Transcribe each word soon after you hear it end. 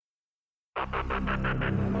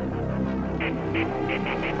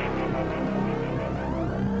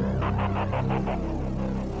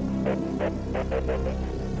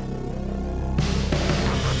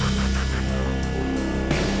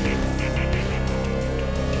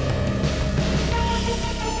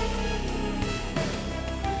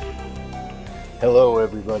Hello,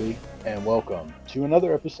 everybody, and welcome to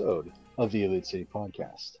another episode of the Elite City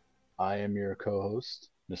Podcast. I am your co-host,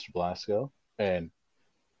 Mr. Blasco, and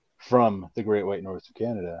from the Great White North of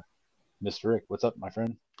Canada, Mr. Rick. What's up, my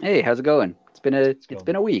friend? Hey, how's it going? It's been a It's it's going.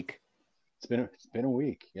 been a week. It's been a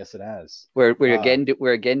week. Yes, it has. We're again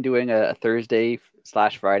doing a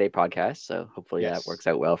Thursday/Friday podcast, so hopefully that Yes. works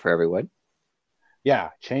out well for everyone.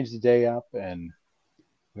 Yeah, change the day up, and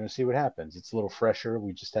we're gonna see what happens. It's a little fresher.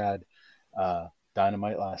 We just had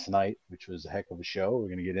Dynamite last night, which was a heck of a show. We're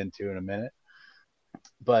gonna get into in a minute.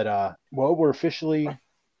 But well, we're officially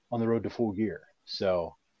on the road to Full Gear,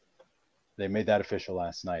 so they made that official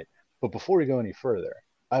last night. But before we go any further,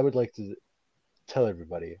 I would like to tell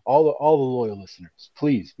everybody, all the loyal listeners,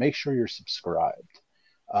 please make sure you're subscribed.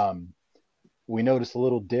 Um, we noticed a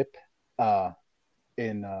little dip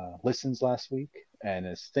in listens last week, and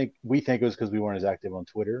we think it was because we weren't as active on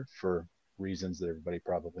Twitter for reasons that everybody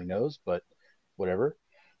probably knows, but whatever.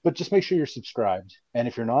 But just make sure you're subscribed, and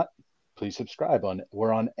if you're not, please subscribe.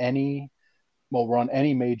 We're on any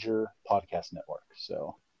major podcast network,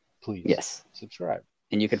 so please Yes, subscribe.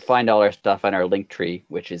 and you can find all our stuff on our link tree,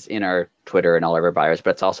 which is in our Twitter and all of our bios.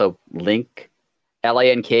 But it's also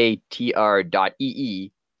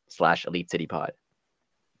linktr.ee/Elite City Pod.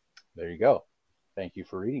 There you go. Thank you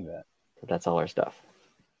for reading that. So that's all our stuff.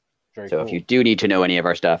 Very So cool. if you do need to know any of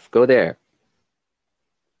our stuff, go there.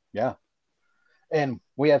 Yeah. And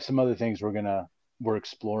we have some other things we're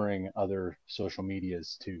exploring other social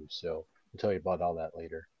medias too. So we'll tell you about all that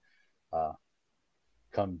later.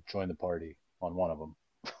 Come join the party on one of them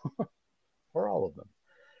or all of them.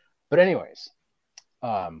 But anyways,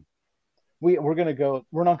 we're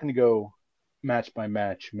not gonna go match by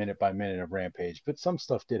match, minute by minute of Rampage, but some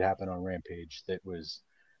stuff did happen on Rampage that was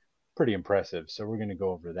pretty impressive. So we're gonna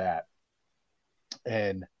go over that.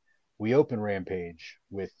 And we open Rampage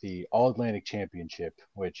with the All Atlantic Championship,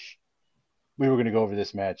 which we were going to go over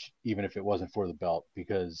this match even if it wasn't for the belt,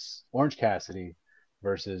 because Orange Cassidy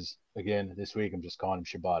versus, again, this week I'm just calling him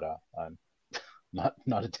Shibata. I'm not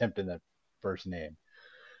attempting that first name.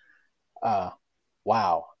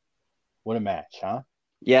 Wow. What a match, huh?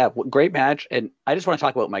 Yeah, great match. And I just want to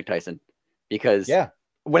talk about Mike Tyson because Yeah.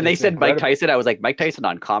 when they It's said incredible. Mike Tyson, I was like, Mike Tyson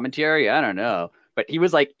on commentary? I don't know. But he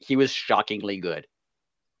was shockingly good.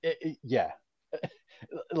 Yeah.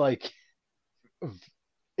 Like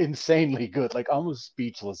insanely good, like almost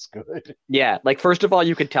speechless good. Yeah, like first of all,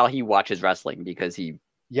 you could tell he watches wrestling because he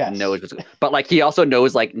Yes. knows but like he also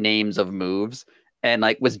knows like names of moves and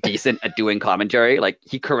like was decent at doing commentary. Like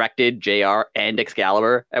he corrected JR and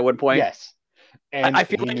Excalibur at one point. Yes. And I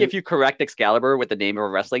feel like if you correct Excalibur with the name of a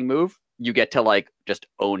wrestling move, you get to like just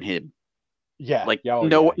own him. Yeah. Like Oh,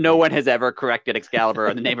 no yeah. one has ever corrected Excalibur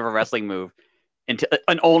on the name of a wrestling move and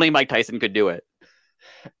only Mike Tyson could do it.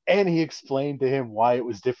 And he explained to him why it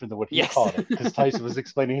was different than what he Yes. called it, because Tyson was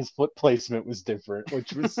explaining his foot placement was different,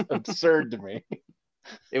 which was absurd to me.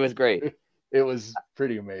 It was great. It was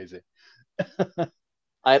pretty amazing.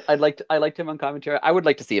 I liked him on commentary. I would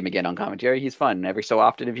like to see him again on commentary. He's fun. Every so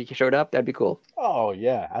often, if he showed up, that'd be cool. Oh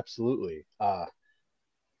yeah, absolutely.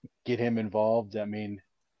 Get him involved. I mean,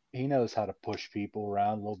 he knows how to push people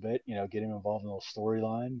around a little bit. You know, get him involved in a little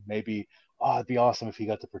storyline. Maybe, it'd be awesome if he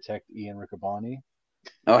got to protect Ian Riccaboni.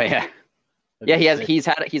 Oh yeah, That'd yeah. be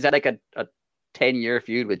sick. He's had like a 10-year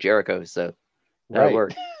feud with Jericho, so that Right.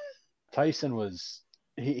 worked. Tyson was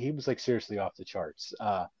he was like seriously off the charts.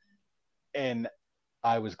 And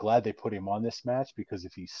I was glad they put him on this match, because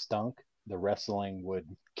if he stunk, the wrestling would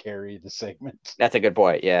carry the segment. That's a good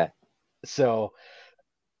point. Yeah. So,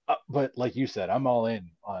 but like you said, I'm all in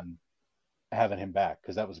on having him back,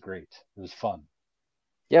 because that was great. It was fun.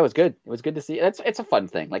 Yeah, it was good. It was good to see. It's a fun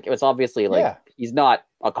thing. Like it was obviously like Yeah. he's not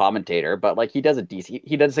a commentator, but like he does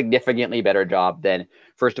a significantly better job than,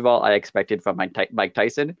 first of all, I expected from Mike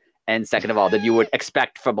Tyson, and second of all, that you would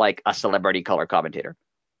expect from like a celebrity color commentator.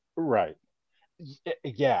 Right.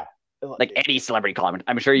 Yeah. Like any celebrity comment.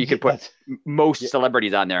 I'm sure you could put most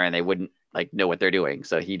celebrities on there and they wouldn't like know what they're doing.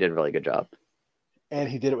 So he did a really good job. And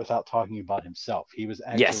he did it without talking about himself. He was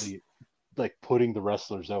actually like putting the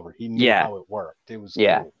wrestlers over. He knew how it worked. It was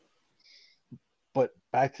cool. But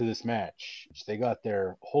back to this match, they got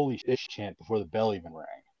their holy shit chant before the bell even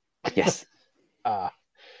rang. Yes.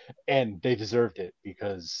 And they deserved it,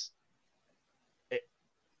 because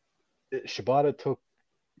Shibata took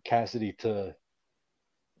Cassidy to.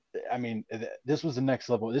 I mean, this was the next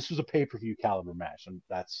level. This was a pay-per-view caliber match, and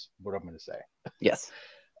that's what I'm going to say. Yes.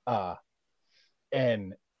 Uh,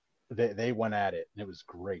 and they went at it, and it was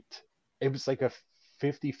great. It was like a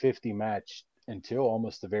 50-50 match until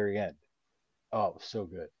almost the very end. Oh, it was so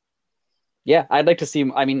good. Yeah, I'd like to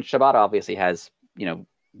see. I mean, Shibata obviously has,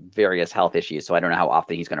 various health issues, so I don't know how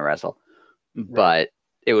often he's going to wrestle. But Right.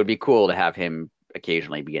 it would be cool to have him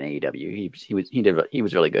occasionally be in AEW. He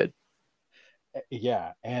was really good.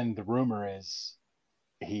 Yeah, and the rumor is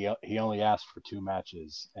he only asked for 2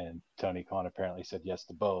 matches, and Tony Khan apparently said yes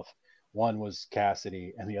to both. One was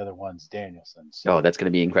Cassidy, and the other one's Danielson. So, Oh, that's going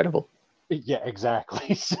to be incredible. yeah,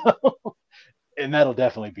 exactly. So, and that'll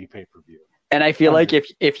definitely be pay-per-view. And I feel like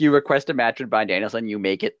if you request a match with Bryan Danielson, you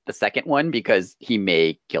make it the second one because he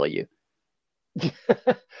may kill you.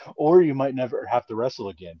 Or you might never have to wrestle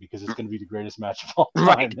again because it's going to be the greatest match of all time.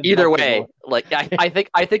 Right. Either way, like I think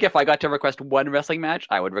if I got to request one wrestling match,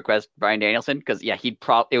 I would request Bryan Danielson because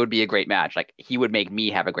it would be a great match. Like he would make me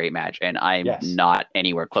have a great match, and I'm not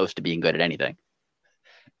anywhere close to being good at anything.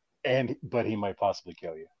 But he might possibly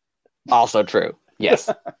kill you. Also true. Yes.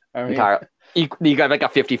 I mean, you got like a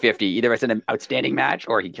 50-50. Either it's an outstanding match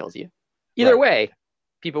or he kills you. Either way,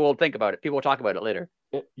 people will think about it. People will talk about it later.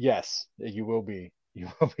 Yes, you will be.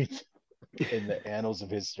 You will be in the annals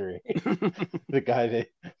of history. The guy that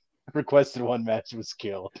requested one match was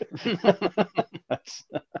killed.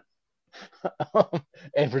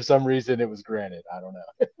 And for some reason it was granted. I don't know.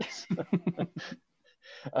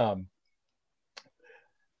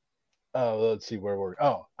 Let's see where we're.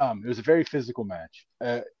 It was a very physical match.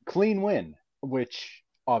 Clean win, which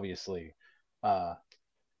obviously. But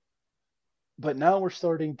now we're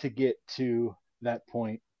starting to get to that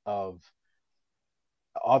point of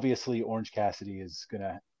obviously Orange Cassidy is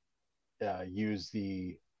gonna use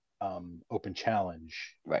the open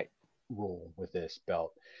challenge rule with this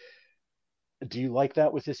belt. Do you like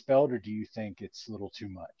that with this belt, or do you think it's a little too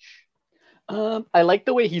much? I like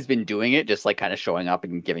the way he's been doing it, just like kind of showing up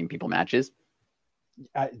and giving people matches.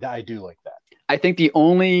 I do like that. I think the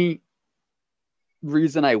only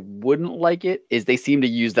reason I wouldn't like it is they seem to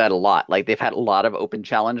use that a lot. Like they've had a lot of open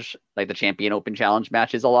challenge, like the champion open challenge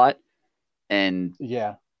matches a lot. And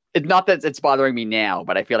yeah, it's not that it's bothering me now,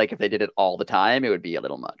 but I feel like if they did it all the time, it would be a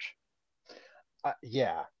little much.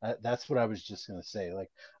 That's what I was just going to say. Like,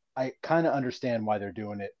 I kind of understand why they're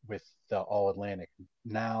doing it with the All Atlantic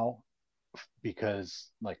now,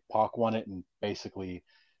 because like Pac won it and basically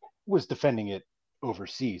was defending it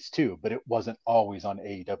overseas too, but it wasn't always on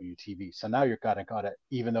AEW TV. So now you're got to,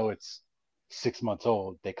 even though it's 6 months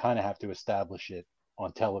old, they kind of have to establish it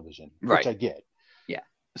on television, which I get. Yeah.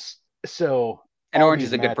 So, and Orange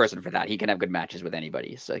is a good person for that. He can have good matches with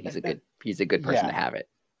anybody. So he's a good person to have it.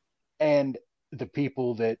 And the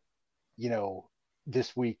people that,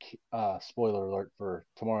 this week, spoiler alert for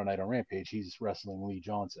tomorrow night on Rampage, he's wrestling Lee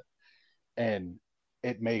Johnson. And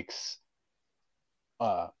it makes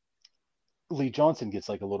Lee Johnson gets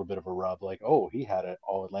like a little bit of a rub, like, oh, he had an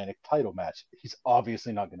All Atlantic title match. He's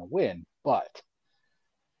obviously not going to win, but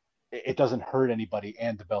it doesn't hurt anybody,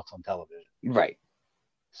 and the belt's on television. Right.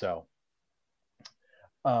 So,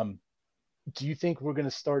 do you think we're going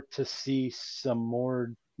to start to see some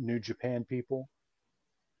more New Japan people?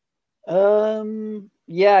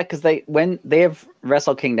 Yeah, because they have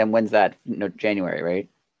Wrestle Kingdom. When's that? No, January, right?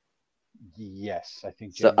 Yes, I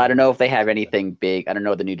think. So I don't know if they have anything big. I don't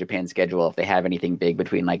know the New Japan schedule, if they have anything big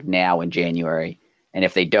between like now and January. And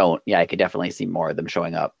if they don't, I could definitely see more of them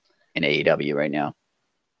showing up in AEW right now.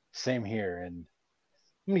 Same here. And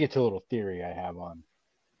I'm going to get to a little theory I have on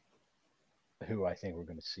who I think we're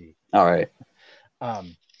going to see. All right.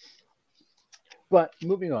 But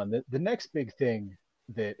moving on, the next big thing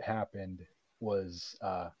that happened was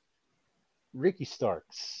Ricky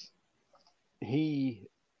Starks. He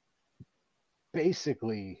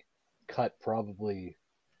basically cut probably,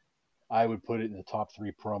 I would put it in the top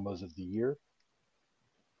 3 promos of the year.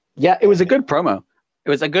 Yeah, it was a good promo. It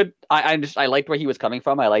was a good. I liked where he was coming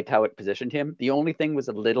from. I liked how it positioned him. The only thing was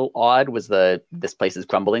a little odd was "this place is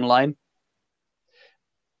crumbling" line.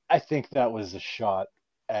 I think that was a shot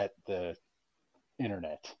at the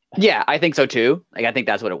internet. Yeah, I think so too. Like I think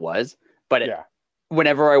that's what it was. But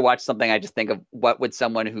whenever I watch something, I just think of what would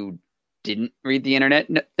someone who didn't read the internet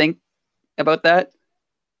think about that.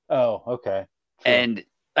 Oh, okay. Sure. And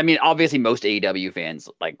I mean, obviously, most AEW fans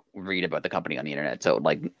like read about the company on the internet, so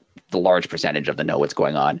like the large percentage of them know what's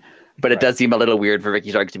going on. But it does seem a little weird for Ricky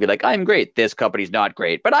Starks to be like, "I'm great. This company's not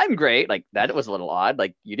great, but I'm great." Like that was a little odd.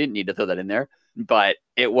 Like you didn't need to throw that in there, but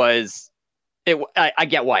it was. I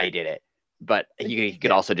get why he did it. but he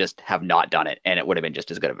could also just have not done it, and it would have been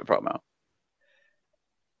just as good of a promo.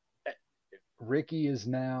 Ricky is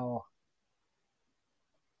now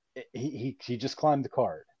he just climbed the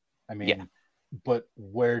card. I mean, Yeah. But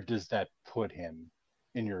where does that put him,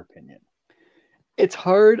 in your opinion? It's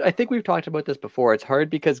hard. I think we've talked about this before. It's hard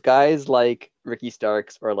because guys like Ricky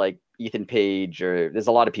Starks or like Ethan Page, or there's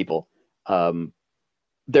a lot of people.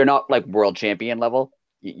 They're not like world champion level.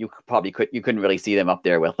 You couldn't really see them up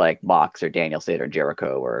there with like Mox or Danielson or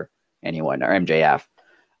Jericho or anyone or MJF.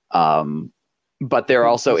 But they're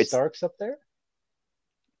also it's Starks up there.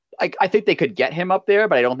 I think they could get him up there,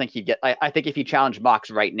 but I don't think he'd get. I think if he challenged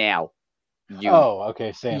Mox right now,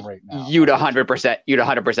 saying right now, you'd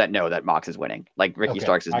 100% know that Mox is winning. Like Ricky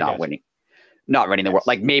Starks is not winning, not winning the world.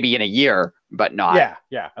 Like maybe in a year, but not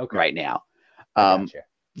right now.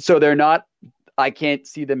 So they're not. I can't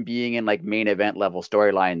see them being in like main event level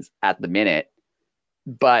storylines at the minute,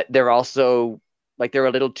 but they're also like they're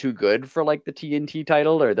a little too good for like the TNT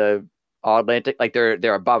title or the Atlantic. Like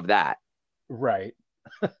they're above that, right?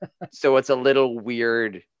 So it's a little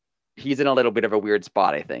weird. He's in a little bit of a weird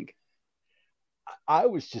spot, I think. I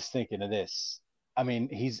was just thinking of this. I mean,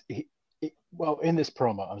 well, in this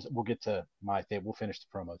promo, we'll get to my thing. We'll finish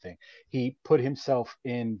the promo thing. He put himself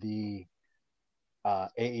in the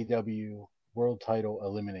AEW World Title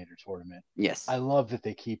Eliminator Tournament. Yes. I love that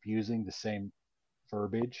they keep using the same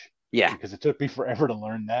verbiage. Yeah. Because it took me forever to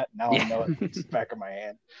learn that. Now I know it's the back of my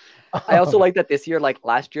hand. I also like that this year, like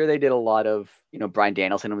last year, they did a lot of, Bryan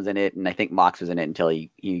Danielson was in it, and I think Mox was in it until he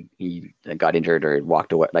got injured or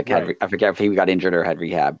walked away. Like, I forget if he got injured or had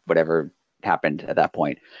rehab, whatever happened at that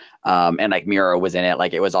point. And like Miro was in it.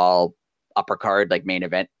 Like it was all upper card, like main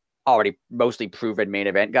event, already mostly proven main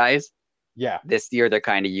event guys. Yeah. This year, they're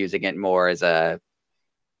kind of using it more as a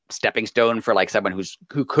stepping stone for like someone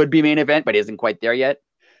who could be main event, but isn't quite there yet.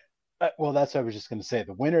 Well, that's what I was just going to say.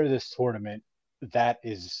 The winner of this tournament, that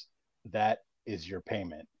is your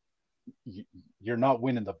payment. You're not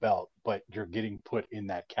winning the belt, but you're getting put in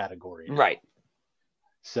that category now. Right.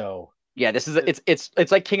 So yeah, this is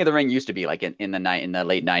it's like King of the Ring used to be, like in the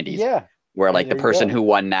late 90s. Yeah. Where like the person who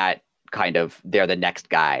won that kind of, they're the next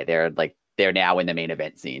guy. They're now in the main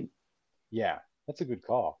event scene. Yeah, that's a good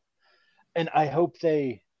call. And I hope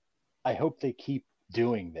they keep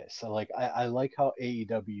doing this. I like how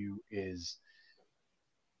AEW is.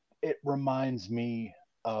 It reminds me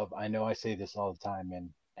of, I know I say this all the time, and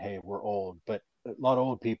hey, we're old, but a lot of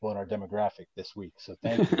old people in our demographic this week. So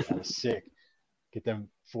thank you. I was sick. Get them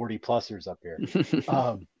 40 plusers up here.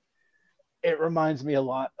 It reminds me a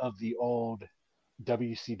lot of the old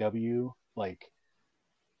WCW. Like,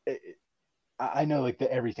 I know like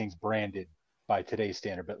everything's branded by today's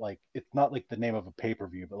standard, but like it's not like the name of a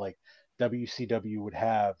pay-per-view, but like WCW would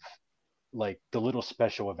have like the little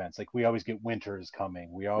special events. Like we always get Winter is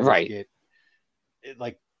Coming. We always get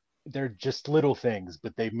like, they're just little things,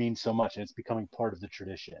 but they mean so much, and it's becoming part of the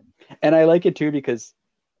tradition. And I like it too, because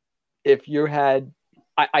if you had,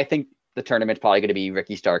 I think the tournament's probably going to be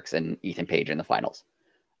Ricky Starks and Ethan Page in the finals.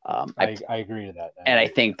 I agree to that. And I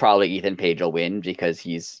think probably Ethan Page will win because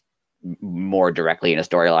he's more directly in a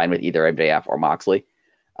storyline with either MJF or Moxley.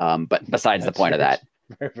 But besides the point of that,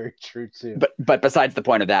 very, very true too. But besides the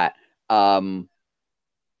point of that,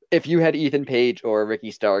 if you had Ethan Page or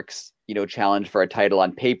Ricky Starks, challenge for a title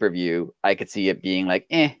on pay-per-view, I could see it being like,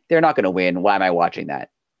 they're not going to win. Why am I watching that?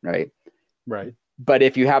 Right. But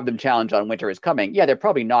if you have them challenge on Winter is Coming, they're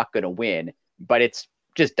probably not going to win, but it's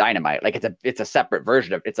just Dynamite. Like it's a separate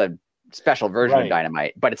version it's a special version of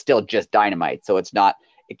Dynamite, but it's still just Dynamite. So it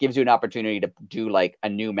gives you an opportunity to do like a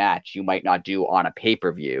new match you might not do on a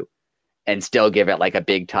pay-per-view and still give it like a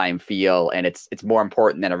big time feel. And it's more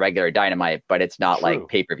important than a regular Dynamite, but it's not like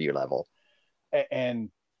pay-per-view level. And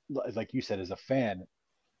like you said, as a fan,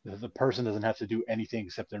 the person doesn't have to do anything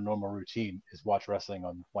except their normal routine is watch wrestling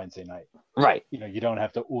on Wednesday night. Right. You don't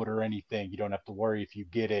have to order anything. You don't have to worry if you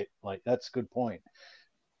get it. Like, that's a good point.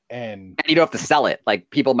 And you don't have to sell it. Like,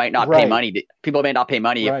 people might not pay money. People may not pay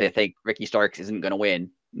money if they think Ricky Starks isn't going to win,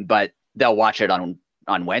 but they'll watch it on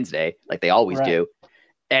Wednesday, like they always do.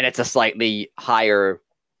 And it's a slightly higher,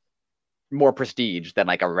 more prestige than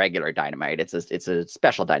like a regular Dynamite. It's a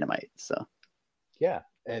special Dynamite. So yeah,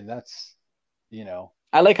 and that's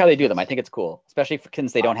I like how they do them. I think it's cool, especially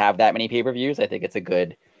since they don't have that many pay-per-views. I think it's a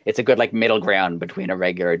good like middle ground between a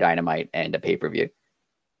regular Dynamite and a pay-per-view.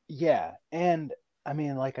 Yeah, and I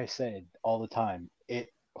mean, like I said all the time, it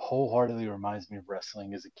wholeheartedly reminds me of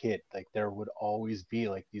wrestling as a kid. Like there would always be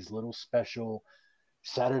like these little special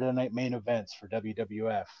Saturday night main events for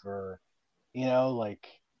WWF, or like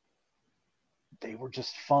they were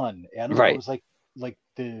just fun. And it was like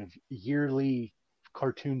the yearly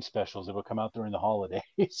cartoon specials that would come out during the holidays.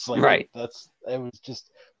 Like Right. it was just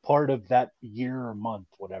part of that year or month,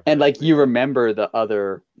 whatever. And like you remember the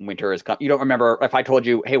other winter is coming. You don't remember if I told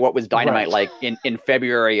you, hey, what was Dynamite Right. like in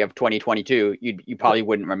February of 2022? You probably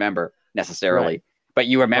wouldn't remember necessarily. Right. But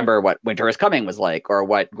you remember But what Winter is Coming was like, or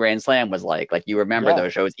what Grand Slam was like. Like you remember yeah,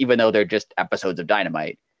 those shows, even though they're just episodes of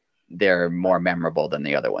Dynamite, they're more memorable than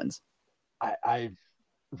the other ones. I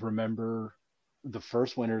remember the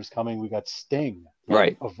first Winter is Coming. We got Sting.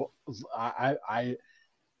 Right. I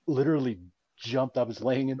literally jumped up. I was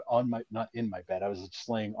laying on my, not in my bed. I was just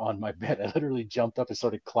laying on my bed. I literally jumped up and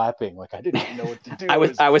started clapping. Like I didn't even know what to do.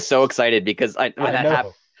 I was so excited because when that know.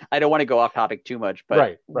 happened, I don't want to go off topic too much, but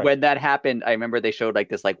Right. when that happened, I remember they showed like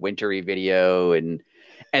this like wintry video and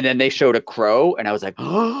then they showed a crow and I was like,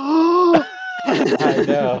 oh,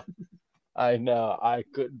 I know. I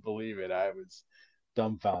couldn't believe it. I was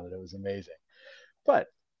dumbfounded. It was amazing. But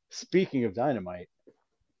speaking of Dynamite,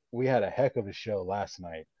 we had a heck of a show last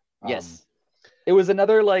night. Yes. It was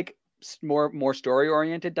another like more story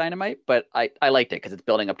oriented Dynamite, but I liked it because it's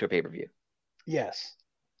building up to a pay-per-view. Yes.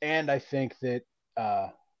 And I think that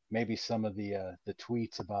maybe some of the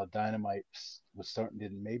tweets about Dynamite was starting to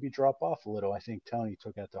maybe drop off a little. I think Tony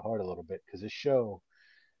took that to heart a little bit because his show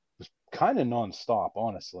was kind of nonstop,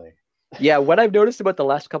 honestly. Yeah, what I've noticed about the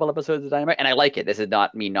last couple episodes of Dynamite, and I like it. This is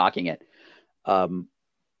not me knocking it.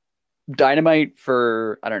 Dynamite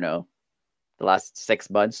for I don't know the last 6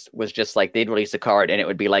 months was just like they'd release a card and it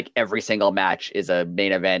would be like every single match is a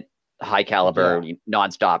main event, high caliber,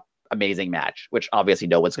 nonstop, amazing match, which obviously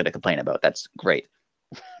no one's going to complain about. That's great.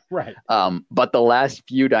 Right. But the last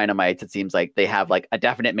few Dynamites, it seems like they have like a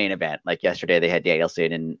definite main event. Like yesterday, they had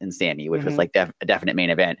Danielson and Sammy, which was like a definite main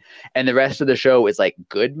event. And the rest of the show is like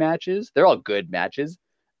good matches. They're all good matches,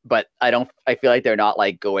 but I feel like they're not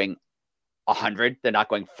like going 100. They're not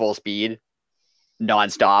going full speed,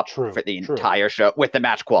 nonstop for the entire show with the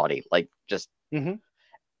match quality. Like just,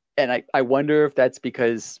 and I wonder if that's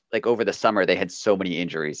because like over the summer they had so many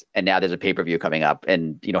injuries, and now there's a pay-per-view coming up,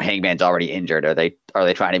 and you know Hangman's already injured. Are they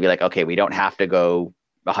trying to be like, okay, we don't have to go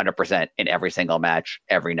 100% in every single match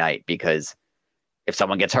every night because if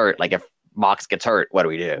someone gets hurt, like if Mox gets hurt, what do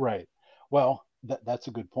we do? Right. Well, that's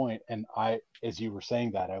a good point. And as you were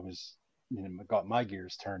saying that, I was got my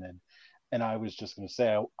gears turning, and I was just going to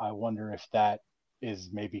say, I wonder if that is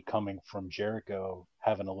maybe coming from Jericho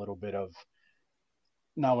having a little bit of.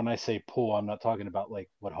 Now, when I say pull, I'm not talking about like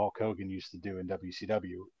what Hulk Hogan used to do in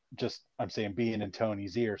WCW. Just I'm saying being in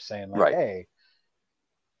Tony's ear, saying like, hey,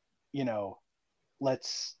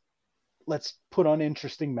 let's put on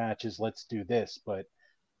interesting matches. Let's do this, but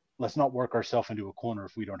let's not work ourselves into a corner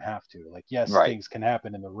if we don't have to. Like, yes, things can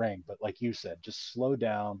happen in the ring, but like you said, just slow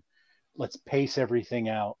down. Let's pace everything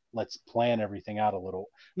out. Let's plan everything out a little.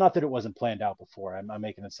 Not that it wasn't planned out before. I'm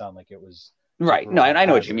making it sound like it was right. No, I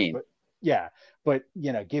know what you mean. But yeah, but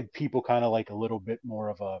give people kind of like a little bit more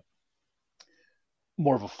of a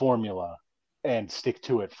formula and stick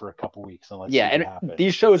to it for a couple weeks and let's see what happens.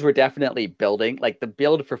 These shows were definitely building, like the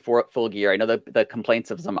build for Full Gear. I know the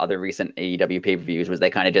complaints of some other recent AEW pay-per-views was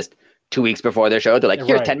they kind of just 2 weeks before their show, they're like,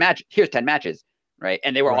 here's 10 matches, right?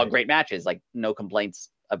 And they were all great matches, like no complaints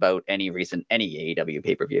about any AEW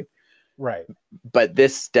pay-per-view. Right. But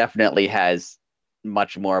this definitely has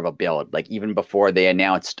much more of a build. Like even before they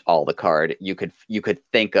announced all the card, you could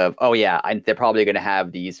think of, oh yeah, they're probably going to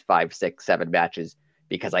have these 5, 6, 7 matches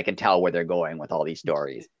because I can tell where they're going with all these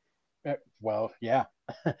stories. Well, yeah.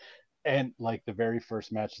 And like the very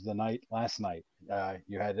first match of the night last night,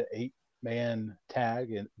 you had an 8-man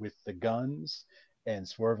tag with the Guns and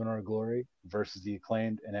Swerve in Our Glory versus the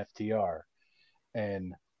Acclaimed and FTR.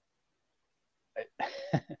 And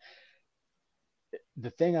the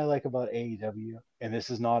thing I like about AEW, and this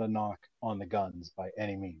is not a knock on the Guns by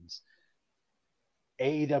any means,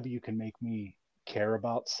 AEW can make me care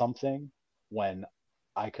about something when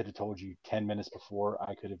I could have told you 10 minutes before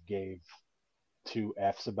I could have gave 2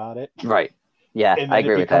 F's about it. Right. Yeah, and then I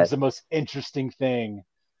agree with that. It becomes the most interesting thing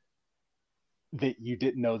that you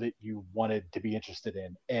didn't know that you wanted to be interested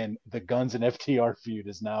in. And the Guns and FTR feud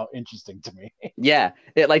is now interesting to me. Yeah.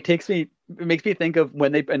 It makes me think of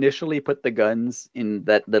when they initially put the Guns in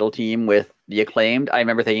that little team with the Acclaimed. I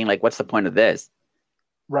remember thinking like, what's the point of this?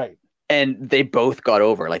 Right. And they both got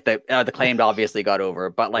over. Like the Acclaimed obviously got over,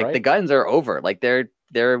 but like the Guns are over. Like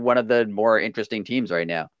they're one of the more interesting teams right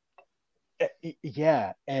now.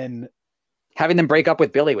 Yeah. And having them break up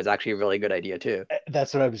with Billy was actually a really good idea too.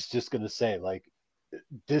 That's what I was just going to say. Like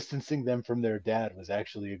distancing them from their dad was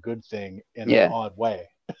actually a good thing in an odd way.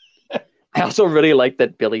 I also really like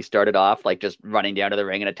that Billy started off like just running down to the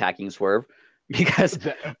ring and attacking Swerve because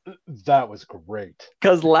that was great.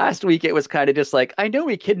 Because last week it was kind of just like, I know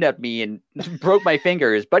he kidnapped me and broke my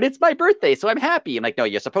fingers, but it's my birthday, so I'm happy. I'm like, no,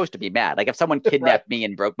 you're supposed to be mad. Like if someone kidnapped me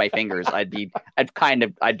and broke my fingers, I'd be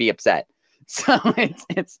upset. So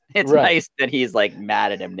it's nice that he's like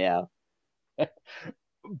mad at him now.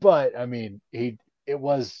 But I mean, it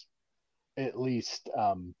was at least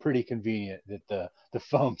pretty convenient that the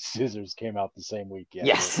foam scissors came out the same weekend.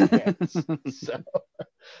 Yes. So,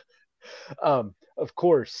 of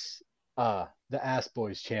course, the Ass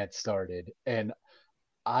Boys chant started, and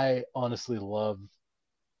I honestly love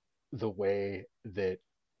the way that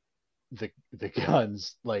the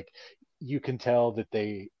Guns, like, you can tell that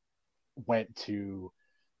they went to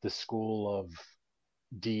the school of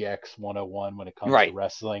DX 101 when it comes to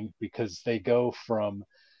wrestling, because they go from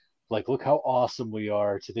like, look how awesome we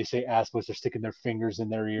are, to they say ass boys, they're sticking their fingers in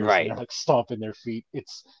their ears and they're like stomping their feet.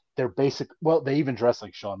 They're basic. Well, they even dress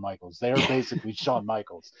like Shawn Michaels. They are basically Shawn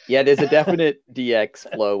Michaels. Yeah, there's a definite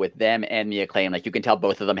DX flow with them and the Acclaim. Like you can tell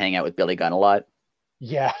both of them hang out with Billy Gunn a lot.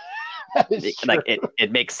 Yeah. Like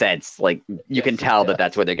it makes sense. Like you can tell that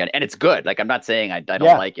that's where they're getting, and it's good. Like I'm not saying I don't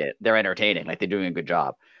like it. They're entertaining. Like they're doing a good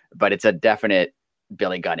job, but it's a definite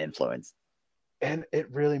Billy Gunn influence. And it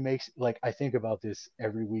really makes, like, I think about this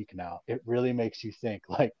every week now. It really makes you think,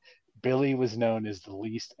 like, Billy was known as the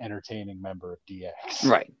least entertaining member of DX.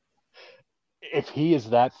 Right. If he is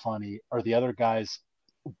that funny, are the other guys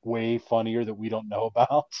way funnier that we don't know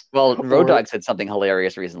about? Well, Road Dogg said something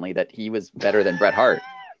hilarious recently, that he was better than Bret Hart.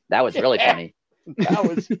 That was really funny. That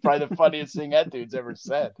was probably the funniest thing that dude's ever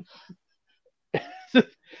said.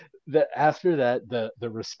 After that, the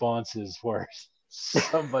responses were,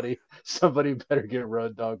 somebody better get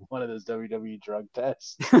Road Dogg one of those WWE drug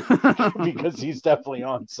tests, because he's definitely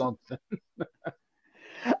on something.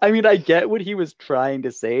 I mean, I get what he was trying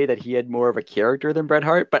to say, that he had more of a character than Bret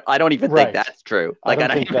Hart, but I don't even think that's true. Like I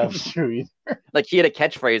don't think that's true either. Like he had a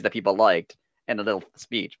catchphrase that people liked and a little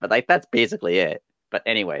speech, but like that's basically it. But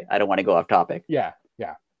anyway, I don't want to go off topic. Yeah.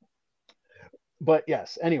 But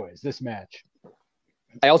yes, anyways, this match.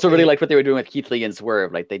 I also really liked what they were doing with Keith Lee and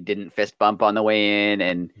Swerve. Like they didn't fist bump on the way in,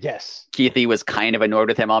 and Keith Lee was kind of annoyed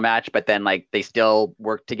with him all match, but then like they still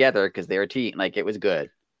worked together because they're a team. Like it was good.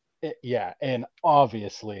 And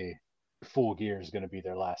obviously, Full Gear is going to be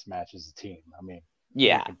their last match as a team. I mean,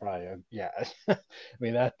 probably, I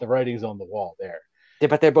mean that the writing's on the wall there. Yeah,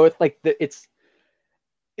 but they're both like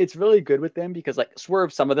it's really good with them, because like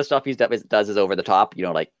Swerve, some of the stuff he does is over the top,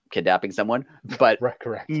 like kidnapping someone. But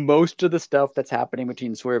correct. Most of the stuff that's happening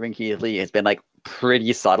between Swerve and Keith Lee has been like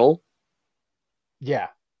pretty subtle. Yeah.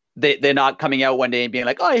 They're not coming out one day and being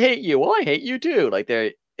like, oh, I hate you. Well, I hate you too. Like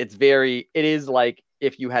it is like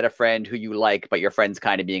if you had a friend who you like, but your friend's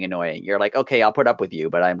kind of being annoying. You're like, okay, I'll put up with you,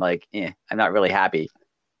 but I'm like, I'm not really happy.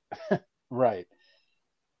 Right.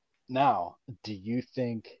 Now, do you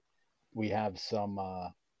think we have some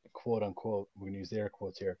quote unquote, we're going to use air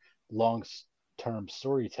quotes here, long-term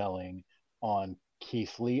storytelling on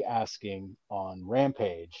Keith Lee asking on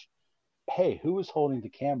Rampage, hey, who was holding the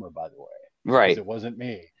camera, by the way? Right. Because it wasn't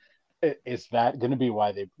me. Is that going to be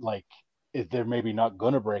why they, like, is they're maybe not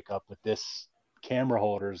going to break up, but this camera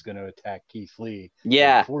holder is going to attack Keith Lee?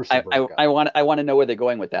 Yeah, I want to know where they're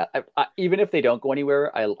going with that. Even if they don't go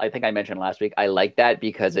anywhere, I think I mentioned last week, I like that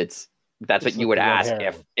because that's what you would ask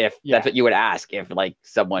if that's what you would ask if like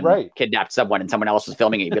someone kidnapped someone and someone else was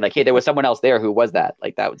filming it. You'd be like, hey, there was someone else there. Who was that?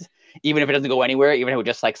 Like that was, even if it doesn't go anywhere, even if it was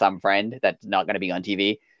just like some friend that's not going to be on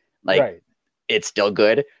TV, like it's still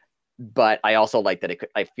good. But I also like that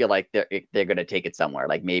I feel like they're going to take it somewhere.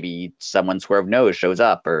 Like maybe someone Swerve knows shows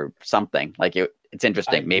up or something. Like it's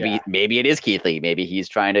interesting. Maybe it is Keith Lee. Maybe he's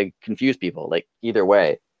trying to confuse people. Like either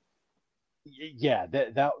way. Yeah,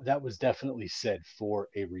 that was definitely said for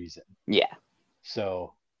a reason. Yeah.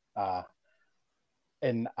 So,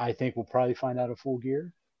 and I think we'll probably find out a Full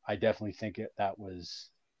Gear. I definitely think that was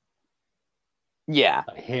a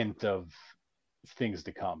hint of things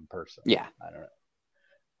to come. Personally, I don't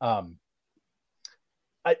know.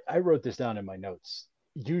 I wrote this down in my notes.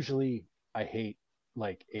 Usually, I hate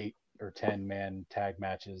like 8 or 10 man tag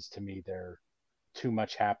matches. To me, they're too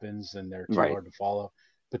much happens and they're too hard to follow.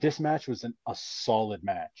 But this match was a solid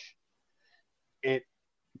match. It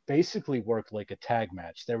basically worked like a tag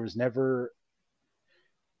match. There was never,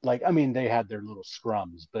 like, I mean, they had their little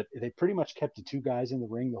scrums, but they pretty much kept the two guys in the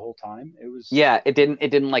ring the whole time. It was it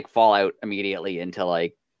didn't like fall out immediately into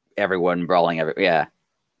like everyone brawling it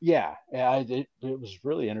was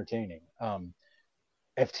really entertaining.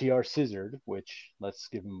 FTR scissored, which let's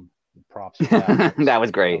give them props for that. That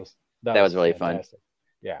was great. That was really fantastic. Fun.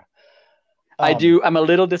 Yeah. I do. I'm a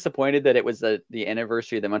little disappointed that it was the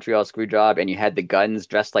anniversary of the Montreal Screwjob, and you had the Guns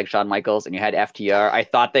dressed like Shawn Michaels, and you had FTR. I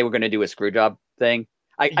thought they were going to do a Screwjob thing.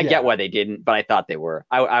 I get Yeah, why they didn't, but I thought they were.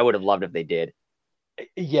 I would have loved if they did.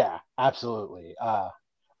 yeah, absolutely.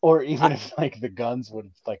 Or I, even if like the Guns would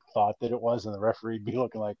have like thought that it was, and the referee'd be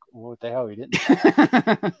looking like, "What the hell? He didn't tell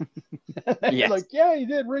me." You're yes. like, "Yeah, he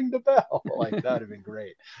did ring the bell." Like that would have been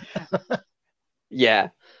great. Yeah.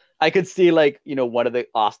 I could see like, one of the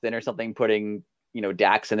Austin or something putting,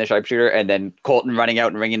 Dax in the sharpshooter and then Colton running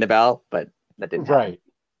out and ringing the bell, but that didn't happen. Right.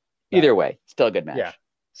 Either Right. way, still a good Yeah. match.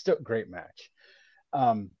 Still great match.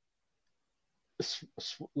 Um,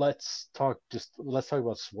 let's talk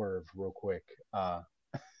about Swerve real quick.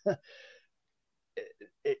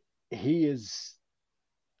 It, he is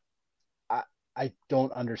I I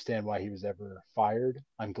don't understand why he was ever fired.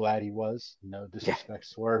 I'm glad he was. No Yeah. disrespect,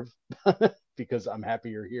 Swerve, because I'm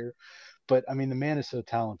happy you're here. But I mean, the man is so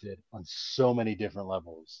talented on so many different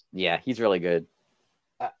levels. Yeah, he's really good.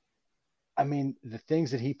 I, I mean, the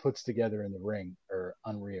things that he puts together in the ring are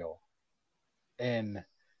unreal, and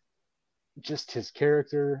just his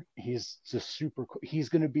character. He's just super. He's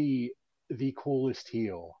gonna be the coolest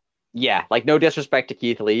heel. Yeah, like no disrespect to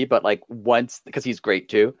Keith Lee, but like once because he's great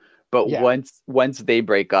too. But Yeah. once they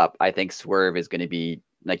break up, I think Swerve is going to be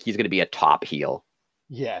like he's going to be a top heel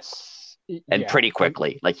Yes. and Yeah. pretty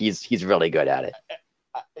quickly. Like he's really good at it.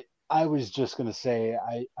 I, I was just gonna say,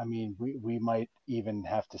 I mean, we might even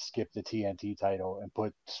have to skip the TNT title and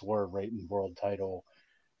put Swerve right in world title.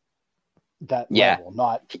 That Yeah, level,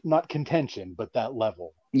 not contention, but that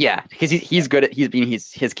level. yeah, because he's good at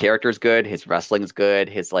his character's good, his wrestling's good,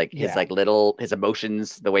 his Yeah, like little his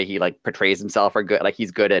emotions, the way he like portrays himself are good. Like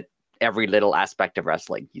he's good at every little aspect of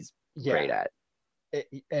wrestling. He's yeah, great at.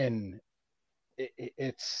 and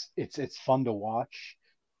it's fun to watch,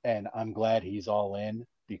 and I'm glad he's all in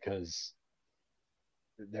because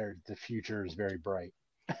the future is very bright.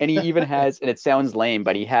 And he even has, and it sounds lame,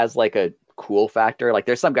 but he has like a cool factor. Like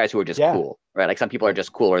there's some guys who are just Yeah, cool, right? Like some people are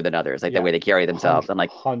just cooler than others, like the yeah, way they carry themselves. And like,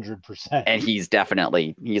 100%. and he's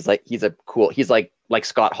like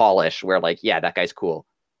Scott Hallish, where like, yeah, that guy's cool.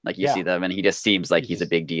 Like you see Yeah, them and he just seems like he he's a just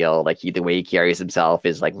big deal. Like the way he carries himself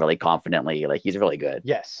is like really confidently. Like he's really good.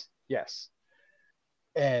 yes, yes,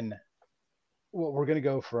 and well, we're gonna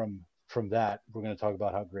go from that. We're gonna talk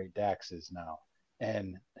about how great Dax is now,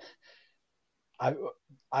 and I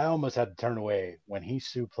I almost had to turn away when he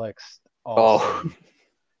suplexed Oh, Austin.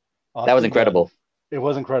 that was Austin Gunn. incredible. It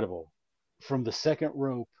was incredible from the second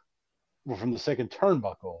rope, or from the second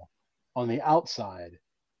turnbuckle on the outside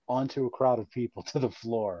onto a crowd of people to the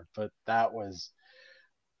floor. But that was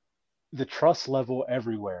the trust level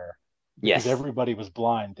everywhere because Yes. everybody was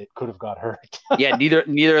blind that could have got hurt. Yeah,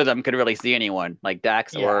 neither of them could really see anyone, like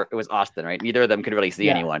Dax Yeah, or it was Austin, right? Neither of them could really see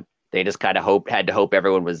yeah, anyone. They just kind of had to hope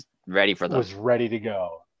everyone was ready for them. was ready to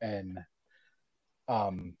go, and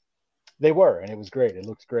um, they were, and it was great. It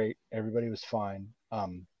looked great. Everybody was fine.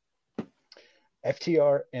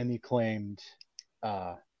 FTR and the Acclaimed,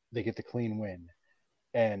 uh, they get the clean win,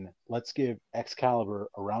 and let's give Excalibur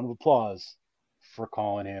a round of applause for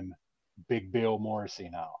calling him Big Bill Morrissey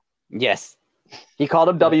now. Yes. He called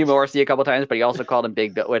him W. That's Morrissey a couple times, but he also called him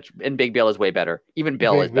Big Bill, which and Big Bill is way better. Even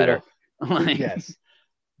Bill is Big better. Bill. Yes,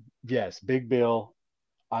 yes, Big Bill.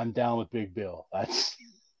 I'm down with Big Bill. That's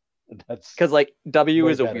Because like W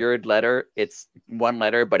way is a better. weird letter. It's one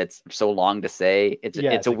letter, but it's so long to say.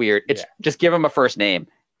 Yeah, It's a weird. It's yeah, just give him a first name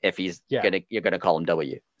if yeah, you're gonna call him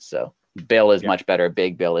W. So Bill is yeah, much better.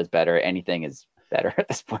 Big Bill is better. Anything is better at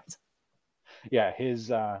this point. yeah. His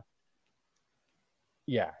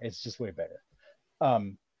yeah, it's just way better.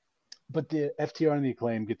 Um, but the FTR and the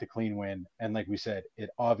Acclaim get the clean win, and like we said, it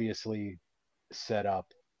obviously set up.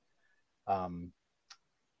 Um,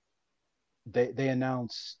 they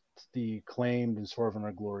announced the Acclaimed and Swerve in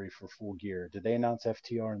Our Glory for Full Gear. Did they announce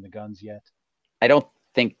FTR and the Guns yet? I don't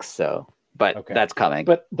think so, but Okay, that's coming.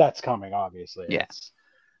 but that's coming, obviously. Yeah, It's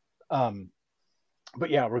um, but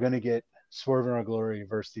yeah, we're gonna get Swerve in Our Glory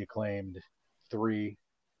versus the Acclaimed 3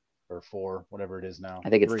 or 4, whatever it is now. I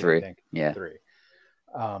think it's 3, I three. think. Yeah. 3.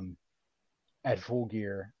 Um, at Full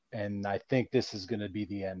Gear, and I think this is gonna be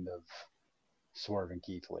the end of Swerve and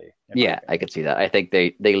Keith Lee. Yeah, I could see that. I think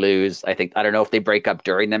they lose. I don't know if they break up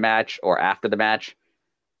during the match or after the match,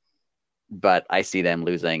 but I see them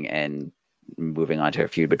losing and moving on to a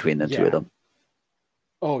feud between the two of them.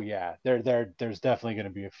 Oh yeah, there's definitely going to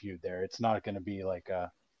be a feud there. It's not going to be like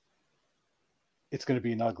it's going to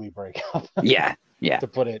be an ugly breakup. Yeah, yeah. To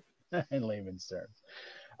put it in layman's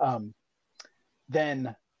terms.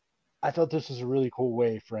 Then I thought this was a really cool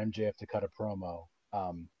way for MJF to cut a promo.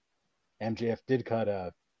 MJF did cut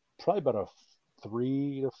a probably about a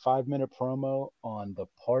 3 to 5 minute promo on the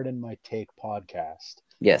Pardon My Take podcast,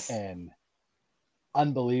 Yes. and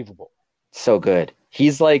unbelievable. So good.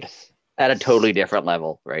 He's like at a totally different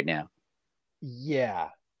level right now. Yeah.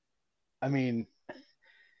 I mean,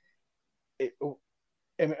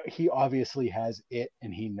 he obviously has it,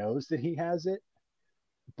 and he knows that he has it,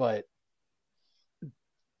 but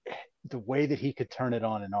the way that he could turn it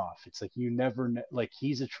on and off, it's like you never know. Like,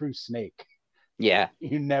 he's a true snake. Yeah.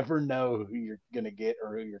 You never know who you're gonna get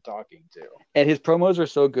or who you're talking to. And his promos are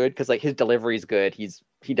so good because like his delivery is good.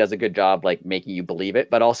 He does a good job like making you believe it,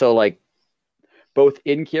 but also like both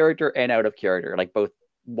in character and out of character, like both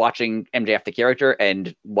watching MJF the character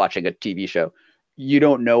and watching a TV show. You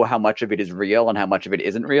don't know how much of it is real and how much of it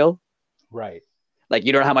isn't real. Right. Like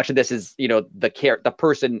you don't know how much of this is, the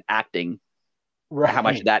person acting. Right. How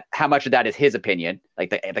much of that is his opinion, like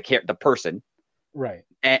the person. Right.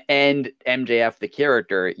 And MJF the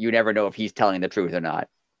character, you never know if he's telling the truth or not.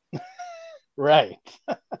 Right.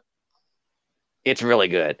 It's really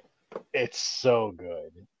good. It's so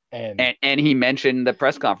good. And he mentioned the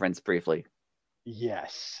press conference briefly.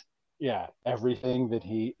 Yes. Yeah. Everything that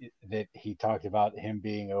he talked about him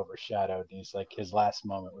being overshadowed. He's like, his last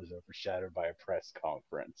moment was overshadowed by a press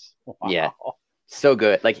conference. Wow. Yeah. So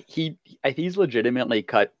good. Like he's legitimately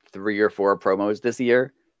cut 3 or 4 promos this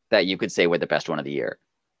year that you could say were the best one of the year.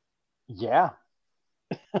 Yeah.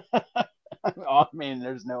 I mean,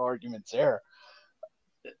 there's no arguments there.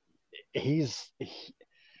 He's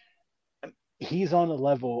on a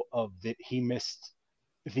level of that he missed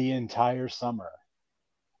the entire summer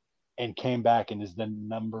and came back and is the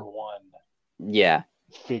number one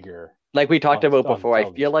figure. Like we talked about before,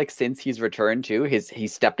 I feel like since he's returned to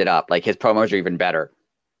he's stepped it up. Like his promos are even better.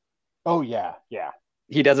 Oh yeah, yeah.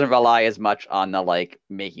 He doesn't rely as much on the like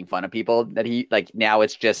making fun of people that he like now.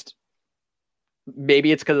 It's just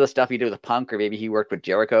maybe it's because of the stuff he did with Punk, or maybe he worked with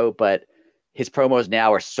Jericho, but his promos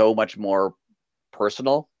now are so much more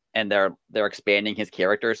personal, and they're expanding his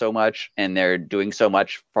character so much, and they're doing so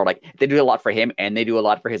much for like they do a lot for him and they do a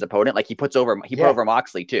lot for his opponent. Like he put over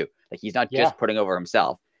Moxley too. Like he's not just putting over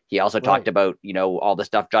himself. He also talked about, all the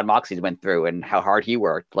stuff John Moxley's went through and how hard he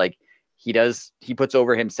worked. Like he puts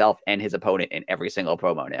over himself and his opponent in every single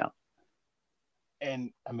promo now.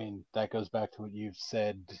 And I mean, that goes back to what you've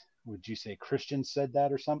said. Would you say Christian said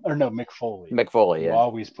that or something? Or no, Mick Foley. You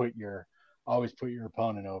always put your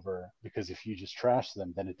opponent over, because if you just trash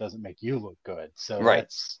them, then it doesn't make you look good. So I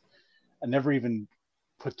never even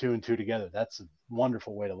put 2 and 2 together. That's a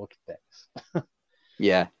wonderful way to look at things.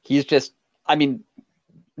 Yeah. He's just, I mean,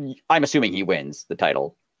 I'm assuming he wins the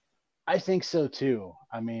title. I think so too.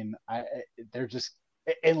 I mean, they're just,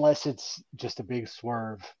 unless it's just a big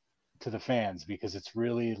swerve to the fans, because it's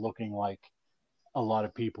really looking like a lot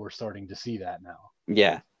of people are starting to see that now.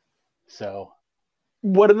 Yeah. So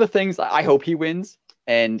one of the things I hope he wins,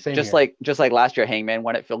 and just here. like last year, Hangman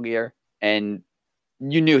won at Full Gear, and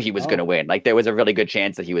you knew he was going to win. Like there was a really good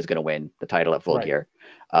chance that he was going to win the title at Full Gear.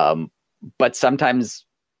 But sometimes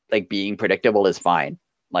like being predictable is fine.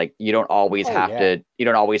 Like you don't always have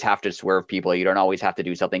to swerve people. You don't always have to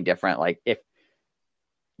do something different. Like if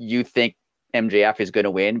you think MJF is going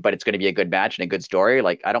to win, but it's going to be a good match and a good story,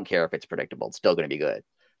 like I don't care if it's predictable. It's still going to be good.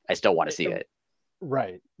 I still want to see it.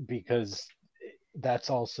 Right. Because that's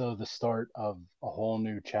also the start of a whole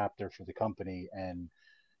new chapter for the company. And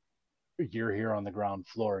you're here on the ground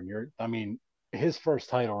floor, and his first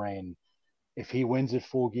title reign, if he wins at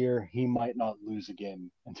Full Gear, he might not lose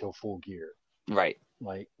again until Full Gear. Right.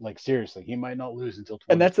 Like seriously, he might not lose until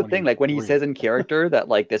 2023. And that's the thing. Like when he says in character that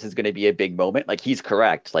like this is going to be a big moment, like he's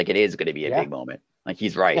correct. Like it is going to be a big moment. Like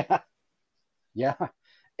he's right. Yeah.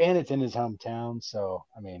 And it's in his hometown, so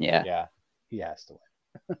I mean, he has to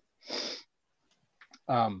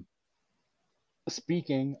win.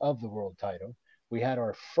 Speaking of the world title, we had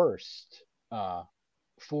our first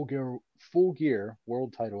Full Gear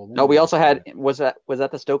world title. No, we also had was that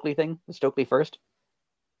the Stokely thing? Was Stokely first?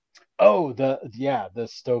 Oh, the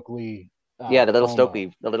Stokely. The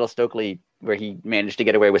little Stokely, where he managed to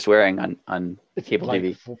get away with swearing on cable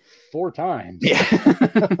TV 4 times.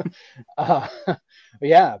 Yeah.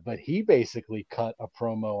 Yeah, but he basically cut a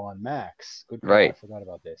promo on Max. Good call. I forgot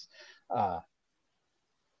about this.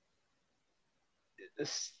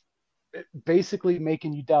 Basically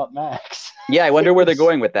making you doubt Max. Yeah, I wonder where they're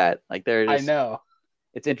going with that. Like I know.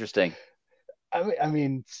 It's interesting. I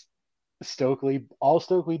mean, all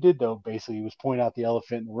Stokely did though basically was point out the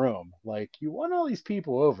elephant in the room. Like, you won all these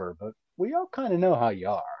people over, but we all kind of know how you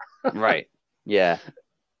are. Right. Yeah.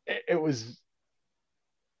 It was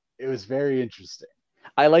very interesting.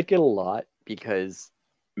 I like it a lot because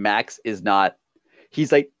Max is not.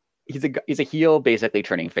 He's like he's a heel basically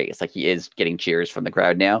turning face. Like he is getting cheers from the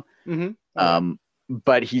crowd now. Mm-hmm. Oh,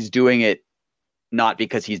 But he's doing it not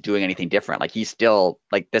because he's doing anything different. Like he's still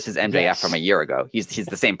like this is MJF yes. from a year ago. He's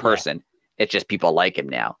the same person. It's just people like him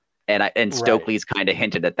now. And Stokely's kind of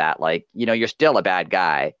hinted at that, like, you're still a bad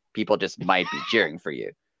guy. People just might be cheering for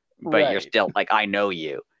you, but you're still like, I know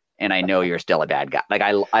you, and I know you're still a bad guy. Like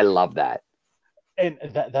I love that. And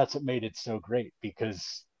that's what made it so great,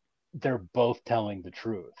 because they're both telling the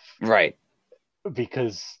truth. Right.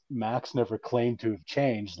 Because Max never claimed to have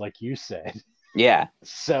changed, like you said. Yeah.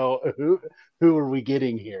 So who are we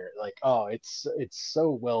getting here? Like, oh, it's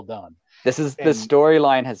so well done. The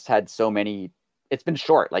storyline has had so many. It's been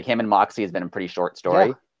short. Like him and Moxie has been a pretty short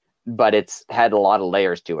story, but it's had a lot of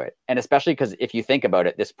layers to it. And especially because if you think about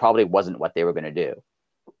it, this probably wasn't what they were going to do.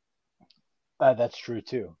 That's true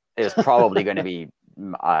too. It was probably going to be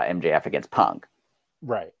MJF against Punk.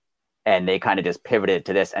 Right. And they kind of just pivoted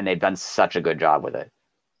to this, and they've done such a good job with it.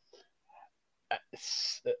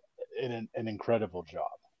 It's an incredible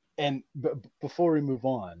job. And before we move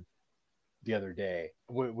on, the other day,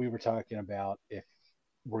 we were talking about if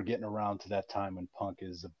we're getting around to that time when Punk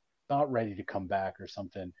is about ready to come back or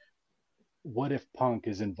something. What if Punk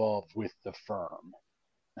is involved with the Firm?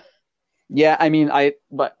 Yeah, I mean,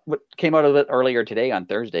 but what came out of it earlier today on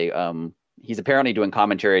Thursday, he's apparently doing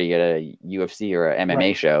commentary at a UFC or a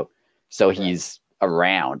MMA show. So he's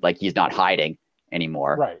around, like he's not hiding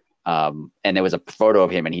anymore. Right. And there was a photo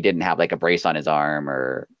of him, and he didn't have like a brace on his arm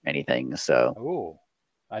or anything. So. Oh,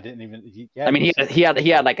 I didn't even. I mean, he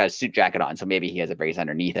had like a suit jacket on, so maybe he has a brace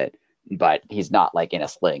underneath it, but he's not like in a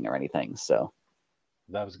sling or anything. So.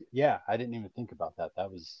 That was I didn't even think about that.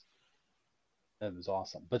 That was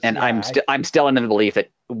awesome. But and I'm still in the belief that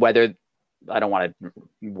whether I don't want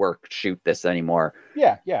to shoot this anymore.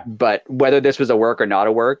 Yeah. But whether this was a work or not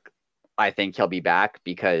a work, I think he'll be back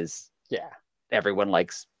because everyone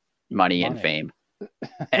likes money and fame,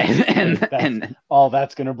 and all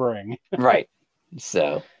that's gonna bring. Right.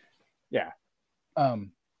 So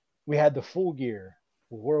we had the Full Gear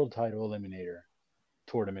World Title Eliminator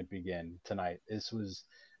tournament begin tonight. This was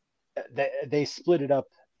they split it up.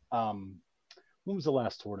 When was the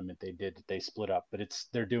last tournament they did that they split up? But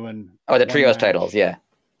they're doing the trios titles. Yeah,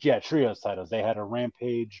 trios titles. They had a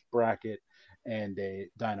Rampage bracket and a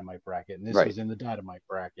Dynamite bracket, and this was in the Dynamite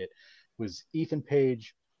bracket. It was Ethan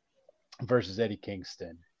Page versus Eddie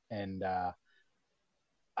Kingston, and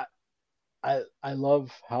I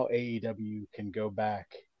love how AEW can go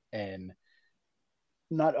back and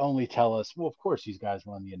not only tell us, well, of course these guys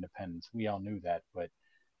run the independents, we all knew that, but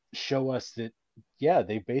show us that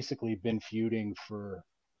they've basically been feuding for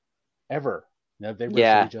ever.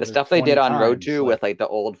 The stuff they did on Road 2 with like the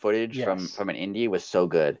old footage from an indie was so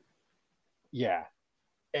good. Yeah,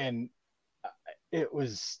 and it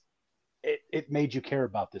made you care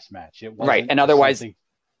about this match. It wasn't and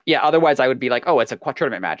otherwise I would be like, oh, it's a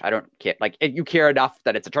tournament match. I don't care. Like you care enough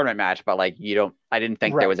that it's a tournament match, but like you don't. I didn't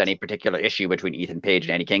think there was any particular issue between Ethan Page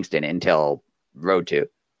and Eddie Kingston until Road 2.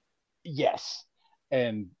 Yes,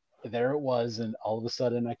 and there it was, and all of a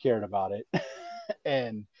sudden I cared about it,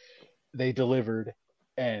 and they delivered,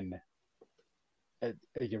 and a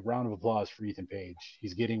round of applause for Ethan Page.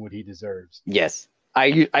 He's getting what he deserves. Yes.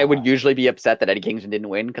 I would usually be upset that Eddie Kingston didn't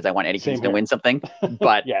win because I want Eddie Kingston to win something,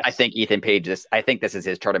 but I think Ethan Page, I think this is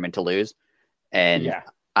his tournament to lose, and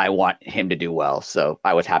I want him to do well. So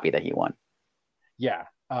I was happy that he won. Yeah.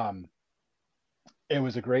 It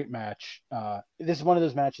was a great match. This is one of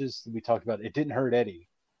those matches that we talked about. It didn't hurt Eddie.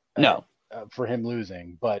 For him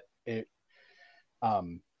losing, but it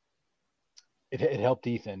helped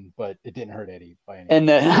Ethan, but it didn't hurt Eddie by any means.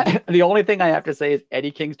 And the only thing I have to say is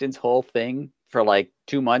Eddie Kingston's whole thing for like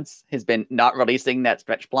 2 months has been not releasing that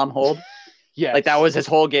stretch plum hold. Yeah, like that was his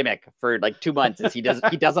whole gimmick for like 2 months. Is he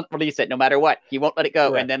doesn't release it no matter what. He won't let it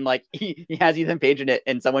go. And then like he has Ethan Page in it,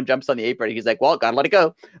 and someone jumps on the apron. He's like, "Well, gotta let it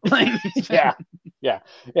go." yeah.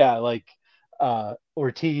 Like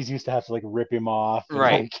Ortiz used to have to like rip him off.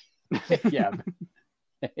 Right. Like,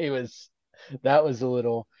 that was a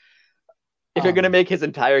little. If you're going to make his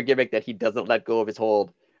entire gimmick that he doesn't let go of his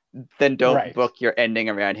hold, then don't book your ending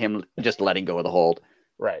around him just letting go of the hold.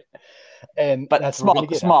 Right. But that's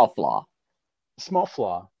small flaw. Small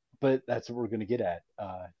flaw, but that's what we're going to get at.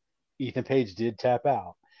 Ethan Page did tap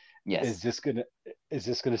out. Yes. Is this going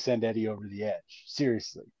to send Eddie over the edge?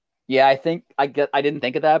 Seriously. Yeah, I think I didn't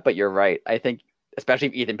think of that, but you're right. I think especially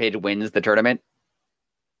if Ethan Page wins the tournament,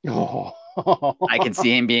 I can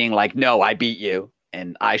see him being like, "No, I beat you.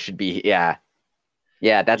 And I should be,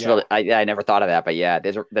 that's really, I never thought of that, but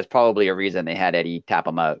there's probably a reason they had Eddie tap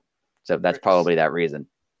him out. So that's probably that reason.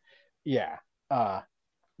 Yeah.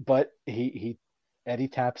 but he Eddie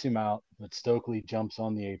taps him out, but Stokely jumps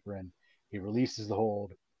on the apron. He releases the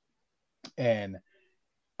hold, and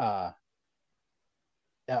uh,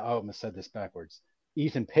 I almost said this backwards.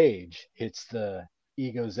 Ethan Page hits the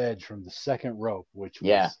Ego's Edge from the second rope, which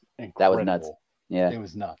Yeah, was that was nuts. incredible. Yeah. It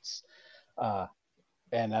was nuts. Uh,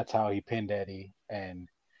 and that's how he pinned Eddie. And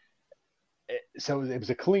so it was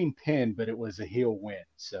a clean pin, but it was a heel win.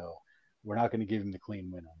 So we're not going to give him the clean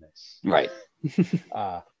win on this. Right.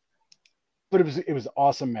 Uh, but it was an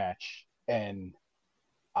awesome match, and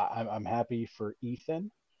I'm happy for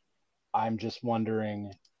Ethan. I'm just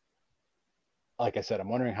wondering, like I said, I'm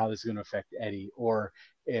wondering how this is going to affect Eddie, or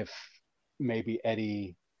if maybe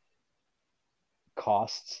Eddie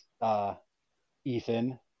costs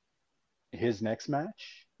Ethan his next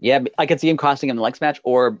match, Yeah, I could see him costing him the next match,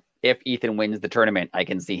 or if Ethan wins the tournament, I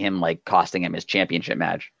can see him like costing him his championship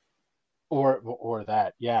match. or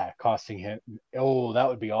that, yeah, costing him. Oh, that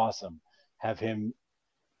would be awesome. Have him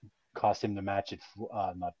cost him the match at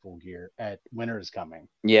not Full Gear, at Winter is Coming.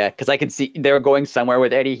 Yeah, because I can see they're going somewhere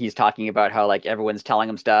with Eddie. He's talking about how like everyone's telling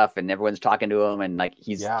him stuff and everyone's talking to him, and like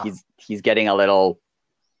he's Yeah, he's getting a little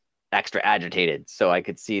extra agitated. So I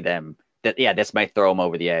could see them that yeah, this might throw him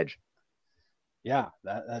over the edge. yeah,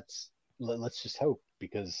 that's let's just hope,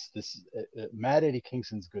 because this Mad Eddie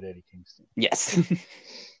Kingston's good Eddie Kingston. Yes.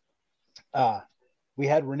 We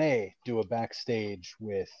had Renee do a backstage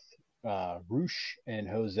with Roosh and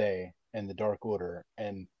Jose and the Dark Order.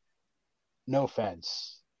 And no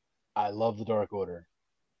offense, I love the Dark Order,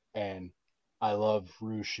 and I love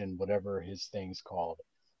Roosh and whatever his thing's called.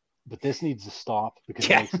 But this needs to stop, because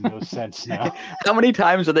it Yeah. makes no sense now. How many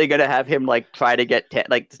times are they gonna have him like try to get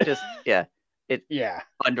like just yeah? Yeah.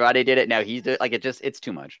 Andrade did it. Now he's like it's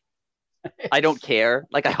too much. I don't care.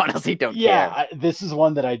 Like I honestly don't Yeah, care. this is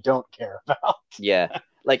one that I don't care about. Yeah.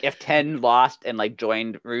 Like if 10 lost and like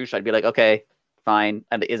joined Rouge, I'd be like, okay, fine.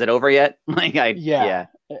 And is it over yet? Like Yeah, yeah.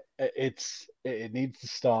 it needs to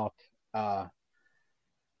stop. And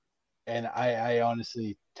I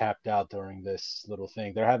honestly tapped out during this little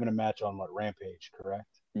thing. They're having a match on what, Rampage, correct?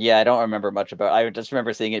 Yeah, I don't remember much about I just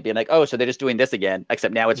remember seeing it being like, oh, so they're just doing this again,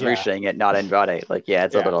 except now it's Rouge Yeah, saying it, not Andrade. Like, yeah,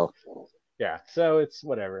 it's a yeah, little yeah. So it's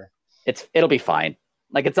whatever. it'll be fine.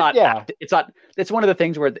 Like Yeah, it's one of the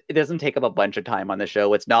things where it doesn't take up a bunch of time on the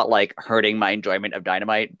show. It's not like hurting my enjoyment of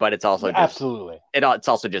Dynamite, but it's also just absolutely. it's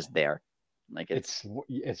also just there. Like It's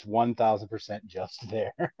 1,000% just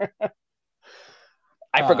there.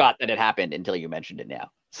 I forgot that it happened until you mentioned it now.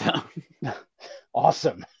 So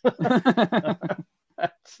Awesome.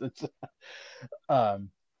 It's,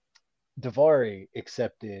 Davari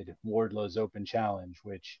accepted Wardlow's open challenge,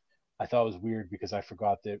 which I thought was weird, because I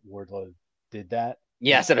forgot that Wardlow did that.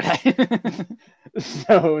 yeah, so did I.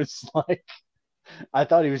 So it's like, I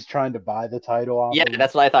thought he was trying to buy the title off Yeah, him,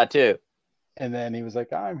 that's what I thought too. and then he was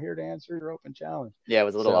like, "I'm here to answer your open challenge." Yeah, it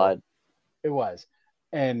was a little So odd. it was,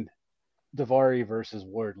 and Davari versus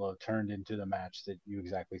Wardlow turned into the match that you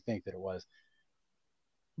exactly think that it was.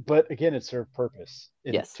 But again, it served purpose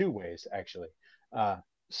in Yes. two ways, actually.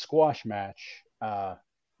 Squash match.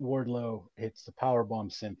 Wardlow hits the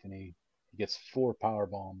Powerbomb Symphony. He gets 4 power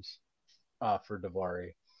bombs for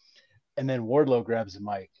Davari. And then Wardlow grabs the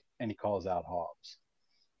mic and he calls out Hobbs.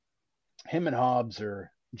 Him and Hobbs are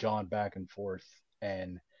jawing back and forth.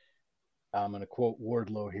 And I'm going to quote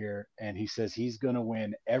Wardlow here. And he says he's going to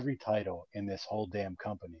win every title in this whole damn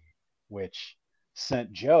company, which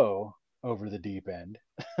sent Joe over the deep end.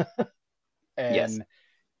 Yes. And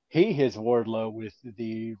he hits Wardlow with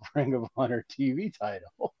the Ring of Honor TV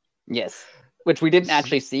title. Yes. Which we didn't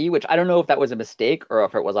actually see, which I don't know if that was a mistake or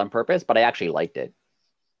if it was on purpose, but I actually liked it.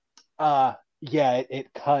 Yeah,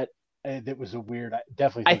 it cut. It was a weird. I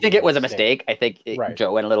definitely. I think it was a mistake. I think Right.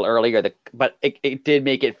 Joe went a little earlier, but it did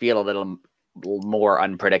make it feel a little more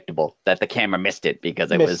unpredictable that the camera missed it because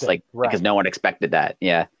because no one expected that.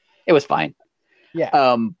 Yeah, it was fine.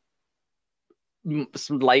 Yeah.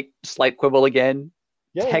 Slight quibble again.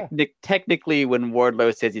 Yeah. Technically, when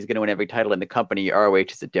Wardlow says he's going to win every title in the company, ROH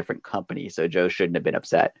is a different company, so Joe shouldn't have been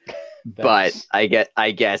upset. But I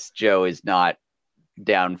guess Joe is not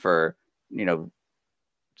down for little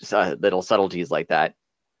subtleties like that.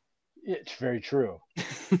 It's very true.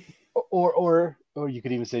 or you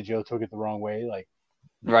could even say Joe took it the wrong way, like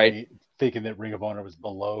right, thinking that Ring of Honor was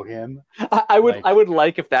below him. I would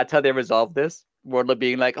like if that's how they resolve this. Wardlow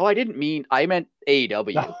being like, "Oh, I meant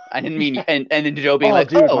AEW. I didn't mean," and then Joe being like,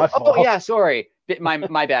 dude, "Oh, yeah, sorry,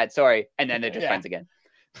 my bad, sorry," and then they're just friends again.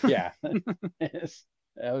 Yeah, that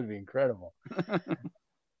would be incredible.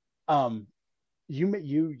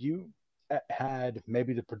 You had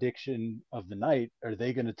maybe the prediction of the night. Are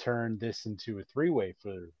they going to turn this into a three-way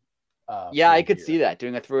for Yeah, I Full could Gear see that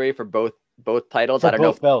doing a three-way for both titles. for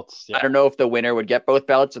both belts? I Yeah. don't know if the winner would get both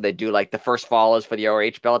belts, or they do like the first fall is for the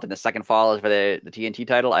ROH belt and the second fall is for the TNT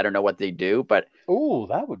title. I don't know what they do, but Oh,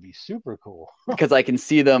 that would be super cool. because I can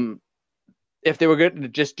see them, if they were going to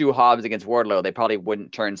just do Hobbs against Wardlow, they probably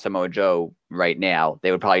wouldn't turn Samoa Joe right now.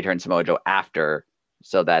 They would probably turn Samoa Joe after,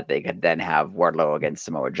 so that they could then have Wardlow against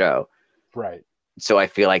Samoa Joe. Right. So I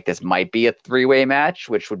feel like this might be a three-way match,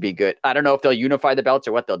 which would be good. I don't know if they'll unify the belts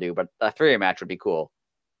or what they'll do, but a three-way match would be cool.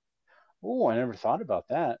 Oh, I never thought about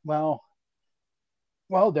that. Well,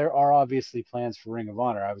 there are obviously plans for Ring of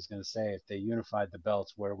Honor. I was going to say if they unified the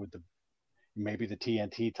belts, where would maybe the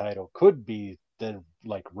TNT title could be the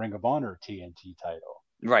like Ring of Honor TNT title.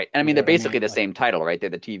 Right. And I mean, they're basically the same title, right? They're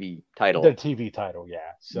the TV title. The TV title,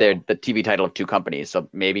 yeah. So, they're the TV title of two companies. So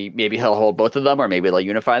maybe he'll hold both of them, or maybe they'll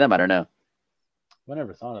unify them. I don't know. I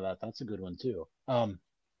never thought of that. That's a good one too.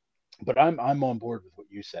 But I'm on board with what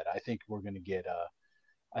you said. I think we're going to get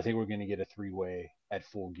a three-way at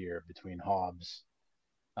Full Gear between Hobbs,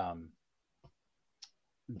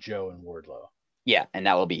 Joe, and Wardlow. Yeah, and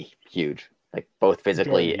that will be huge. Like both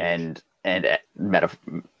physically and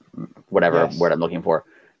whatever word I'm looking for.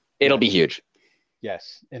 It'll be huge.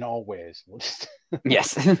 Yes, in all ways. We'll just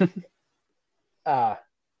yes.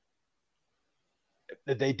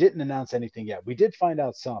 They didn't announce anything yet. We did find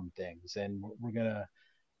out some things, and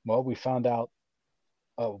we found out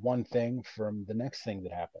one thing from the next thing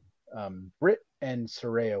that happened. Britt and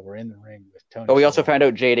Saraya were in the ring with Tony. But we also found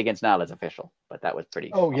out Jade against Nyla is official, but that was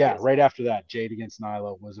pretty. Oh, obvious. Yeah. Right after that, Jade against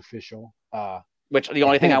Nyla was official. Which the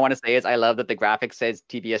only thing I want to say is I love that the graphic says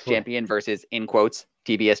TBS champion versus, in quotes,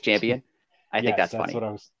 TBS champion. I think that's funny. What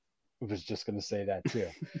I was just going to say that too.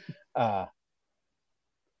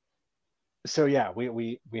 So yeah,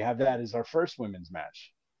 we have that as our first women's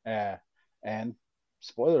match. And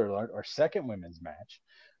spoiler alert, our second women's match,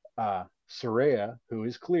 Saraya, who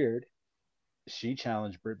is cleared, she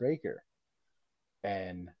challenged Britt Baker,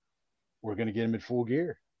 and we're going to get him at Full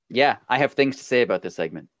Gear. Yeah, I have things to say about this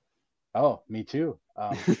segment. Oh, me too.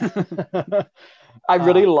 I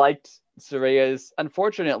really liked Saraya's,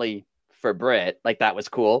 unfortunately for Britt, like that was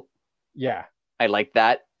cool. Yeah. I liked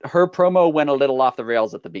that. Her promo went a little off the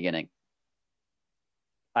rails at the beginning,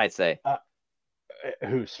 I'd say.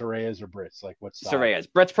 Who, Saraya's or Britt's? Like what's Saraya's?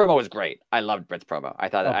 Britt's promo was great. I loved Britt's promo. I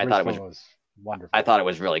thought it was wonderful. I thought it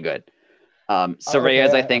was really good.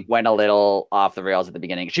 Saraya's, I think, went a little off the rails at the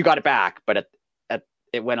beginning. She got it back, but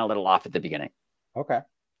it went a little off at the beginning. Okay.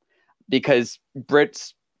 Because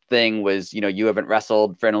Britt's thing was, you haven't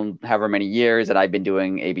wrestled for however many years, and I've been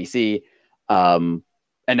doing ABC. And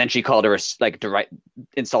then she called her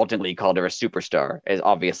insultingly called her a superstar, as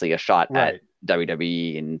obviously a shot at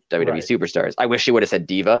WWE and WWE superstars. I wish she would have said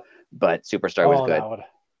diva, but superstar was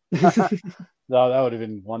good. No, that would have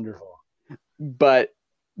been wonderful. But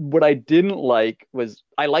what I didn't like was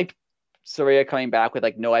I liked Saraya coming back with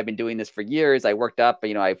no, I've been doing this for years. I worked up,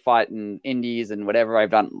 I fought in indies and whatever.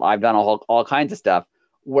 I've done all kinds of stuff.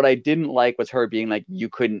 What I didn't like was her being like, you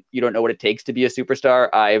don't know what it takes to be a superstar.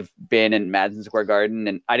 I've been in Madison Square Garden,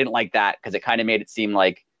 and I didn't like that because it kind of made it seem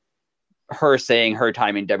like her saying her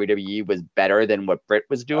time in WWE was better than what Britt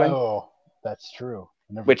was doing. Oh, that's true.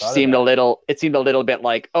 Which seemed a little bit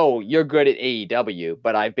like, oh, you're good at AEW,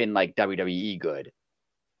 but I've been like WWE good.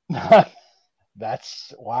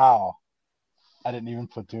 That's wow. I didn't even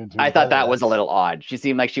put two and two. I thought that was a little odd. She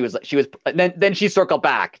seemed like she was. Then she circled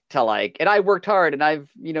back to and I worked hard, and I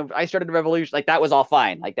started a revolution. Like that was all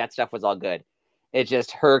fine. Like that stuff was all good. It's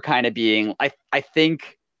just her kind of being. I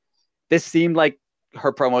think this seemed like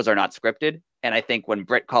her promos are not scripted, and I think when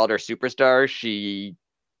Britt called her superstar, she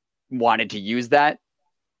wanted to use that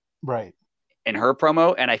right in her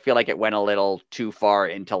promo, and I feel like it went a little too far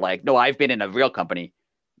into no, I've been in a real company.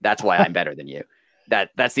 That's why I'm better than you.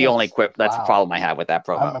 That's the only quip. That's the problem I have with that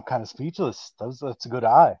promo. I'm kind of speechless. That's a good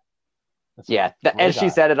eye. As she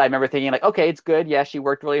said it, I remember thinking okay, it's good. Yeah, she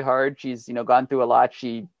worked really hard. She's gone through a lot.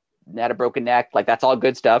 She had a broken neck. That's all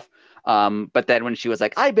good stuff. But then when she was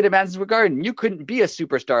like, I've been at Madison Square Garden, you couldn't be a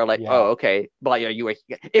superstar. Oh, okay. But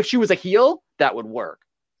if she was a heel, that would work.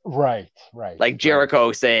 Right. Like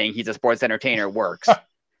Jericho saying he's a sports entertainer works.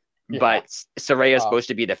 But Saraya's supposed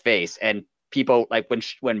to be the face, and people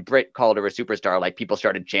when Britt called her a superstar, people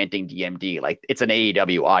started chanting DMD. It's an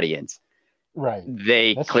AEW audience. Right.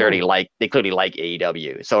 They clearly like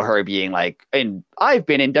AEW. So her being and I've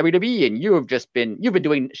been in WWE and you've been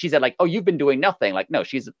doing, she said oh, you've been doing nothing. No,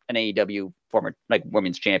 she's an AEW former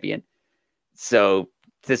women's champion. So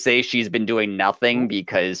to say she's been doing nothing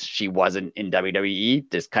because she wasn't in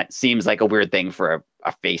WWE just seems like a weird thing for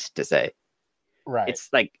a face to say. Right. It's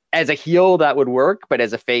like, as a heel that would work, but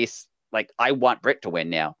as a face, like, I want Britt to win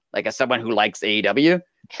now. Like, as someone who likes AEW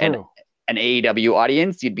and an AEW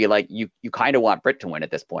audience, you'd be like, you kind of want Britt to win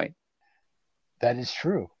at this point. That is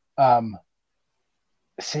true.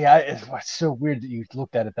 See, it's so weird that you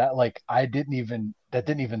looked at it that, like, that didn't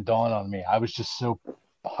even dawn on me. I was just so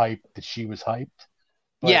hyped that she was hyped.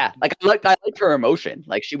 But, yeah, like I liked her emotion.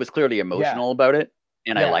 Like, she was clearly emotional about it,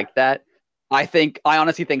 and I liked that. I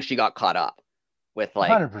honestly think she got caught up with,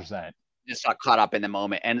 like, 100%. Just got caught up in the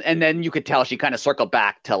moment, and then you could tell she kind of circled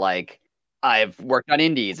back to, like, I've worked on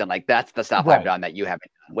indies, and, like, that's the stuff I've done that you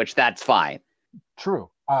haven't done, which that's fine.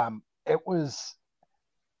 True. It was.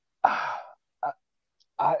 I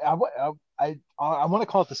want to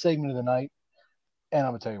call it the segment of the night, and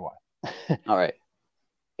I'm gonna tell you why. All right.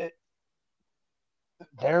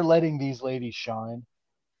 They're letting these ladies shine,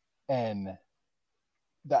 and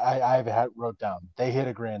I have wrote down, they hit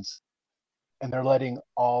a grand, and they're letting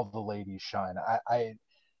all the ladies shine. I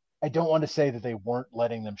don't want to say that they weren't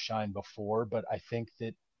letting them shine before, but I think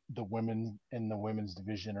that the women in the women's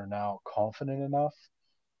division are now confident enough.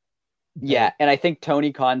 Yeah, and I think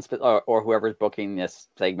Tony Khan or whoever's booking this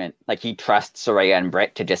segment, like, he trusts Saraya and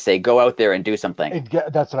Britt to just say, go out there and do something.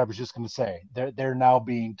 That's what I was just going to say. They're now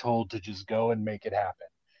being told to just go and make it happen.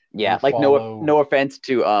 Yeah, like, no offense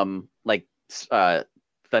to like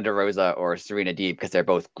Thunder Rosa or Serena Deeb, because they're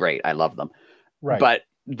both great. I love them. Right. But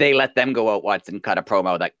they let them go out once and cut a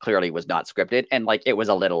promo that clearly was not scripted, and, like, it was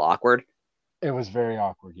a little awkward. It was very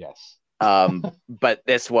awkward, yes. But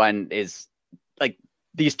this one is, like,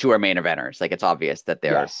 these two are main eventers. Like, it's obvious that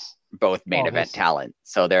they're both main event talent.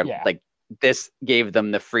 So they're like, this gave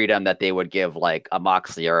them the freedom that they would give, like, a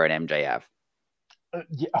Moxley or an MJF.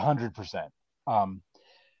 100%.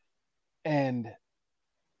 And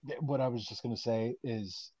what I was just going to say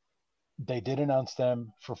is they did announce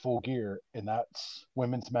them for Full Gear, and that's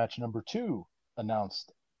women's match number 2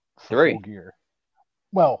 announced for Full Gear.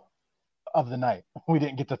 Well, of the night. We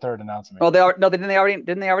didn't get the third announcement. Oh, didn't they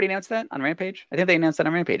already announce that on Rampage? I think they announced that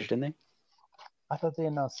on Rampage, didn't they? I thought they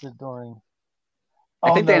announced it during.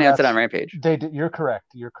 I think they announced it on Rampage. They did. You're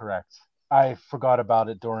correct. I forgot about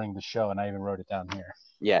it during the show, and I even wrote it down here.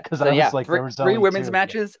 Yeah, because I was like, there was 3 women's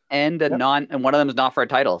matches and and one of them is not for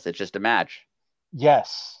titles. It's just a match.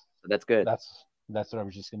 Yes, so that's good. That's what I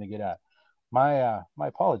was just going to get at. My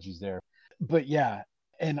apologies there, but yeah,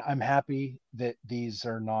 and I'm happy that these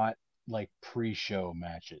are not, like, pre-show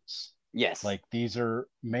matches. Yes. Like, these are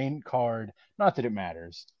main card. Not that it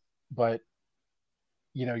matters, but,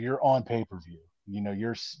 you know, you're on pay-per-view. You know,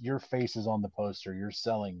 your face is on the poster. You're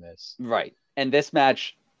selling this. Right. And this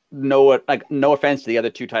match, no offense to the other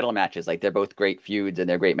 2 title matches, like, they're both great feuds and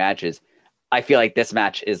they're great matches. I feel like this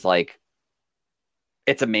match is, like,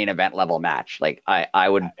 it's a main event level match. Like, I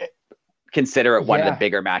would consider it one of the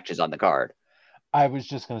bigger matches on the card. I was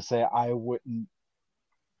just going to say, I wouldn't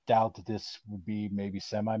doubt that this would be maybe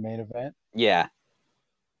semi-main event. Yeah.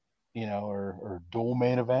 You know, or dual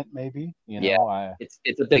main event maybe. You know,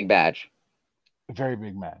 it's a big match. A very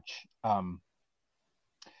big match. And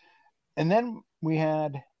then we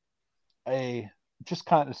had just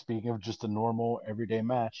kind of speaking of just a normal everyday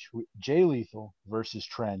match, Jay Lethal versus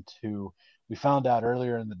Trent, who we found out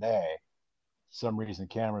earlier in the day. For some reason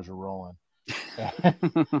cameras were rolling.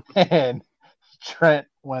 And Trent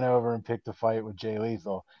went over and picked a fight with Jay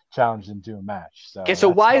Lethal, challenged him to a match. So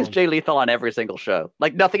why is Jay Lethal on every single show?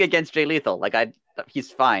 Like, nothing against Jay Lethal. Like,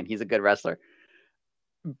 he's fine. He's a good wrestler.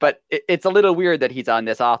 But it's a little weird that he's on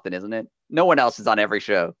this often, isn't it? No one else is on every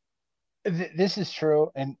show. This is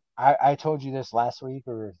true. And I told you this last week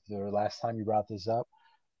or the last time you brought this up.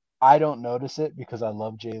 I don't notice it because I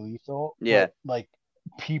love Jay Lethal. Yeah. But, like,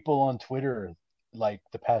 people on Twitter, like,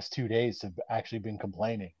 the past 2 days have actually been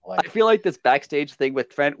complaining. Like, I feel like this backstage thing with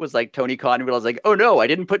Trent was like Tony Khan was like, oh no, I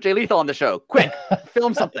didn't put Jay Lethal on the show. Quick,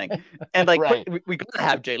 film something. And, like, we gotta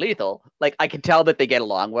have Jay Lethal. Like, I can tell that they get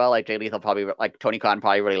along well. Like, Jay Lethal like, Tony Khan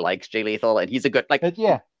probably really likes Jay Lethal, and he's a good, like,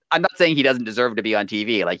 I'm not saying he doesn't deserve to be on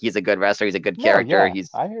TV. Like, he's a good wrestler. He's a good character.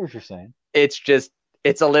 I hear what you're saying. It's just,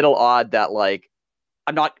 it's a little odd that, like,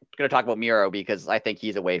 I'm not going to talk about Miro because I think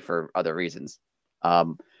he's away for other reasons.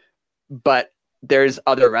 But there's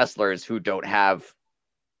other wrestlers who don't have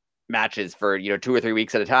matches for, 2 or 3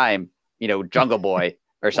 weeks at a time, Jungle Boy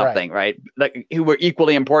or something, right? Like, who were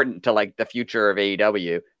equally important to, like, the future of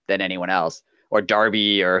AEW than anyone else, or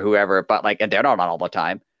Darby or whoever, but, like, and they're not on all the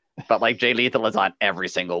time, but, like, Jay Lethal is on every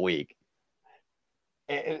single week.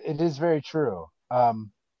 It is very true.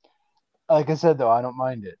 like I said though, I don't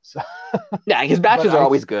mind it. So, Yeah, his but matches are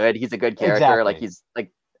always good. He's a good character. Like exactly. he's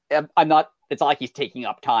like, I'm not. It's not like he's taking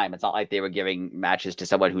up time. It's not like they were giving matches to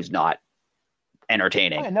someone who's not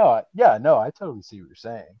entertaining. I know. Yeah, no, I totally see what you're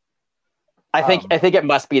saying. I think it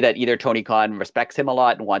must be that either Tony Khan respects him a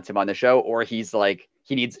lot and wants him on the show, or he's like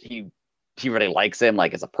he really likes him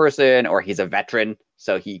like as a person, or he's a veteran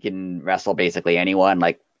so he can wrestle basically anyone.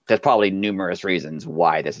 Like there's probably numerous reasons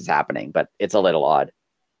why this is happening, but it's a little odd.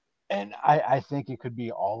 And I think it could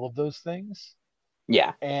be all of those things.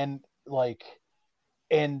 Yeah, And like,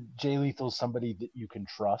 and Jay Lethal's somebody that you can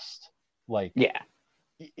trust. Like, yeah,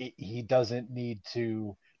 he doesn't need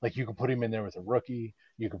to, like, you could put him in there with a rookie,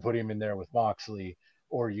 you could put him in there with Moxley,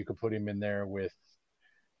 or you could put him in there with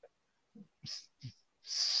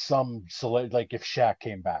some select, like if Shaq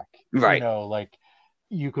came back, right. like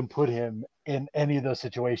you can put him in any of those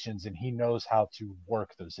situations and he knows how to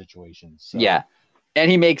work those situations. So Yeah, and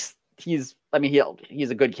he makes he's I mean he's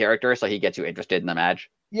a good character, so he gets you interested in the match.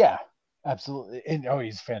 yeah, absolutely. And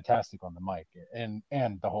he's fantastic on the mic, and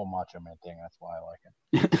the whole Macho Man thing. That's why I like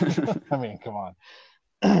him. I mean, come on.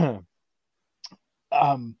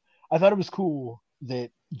 I thought it was cool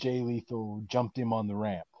that Jay Lethal jumped him on the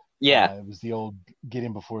ramp. Yeah. It was the old get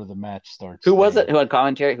in before the match starts. Who was it? Who had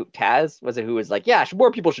commentary? Who Taz was it? Who was like, yeah,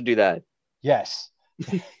 more people should do that. Yes.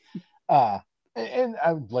 And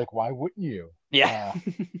I'm like, why wouldn't you? Yeah.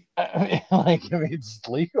 I mean, it's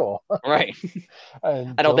legal. Right.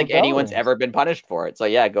 And I don't think anyone's Owens. ever been punished for it. So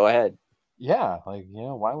yeah, go ahead. Yeah, like,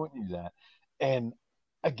 why wouldn't you do that? And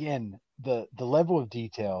again, the level of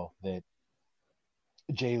detail that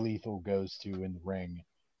Jay Lethal goes to in the ring,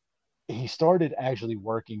 he started actually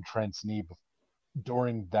working Trent's knee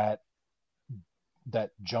during that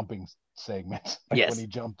jumping segment, like when Yes. he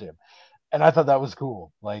jumped him. And I thought that was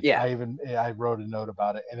cool. Like, Yeah. I wrote a note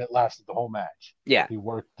about it, and it lasted the whole match. Yeah. He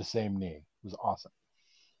worked the same knee. It was awesome.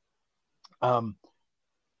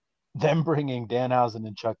 Them bringing Danhausen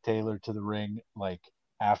and Chuck Taylor to the ring, like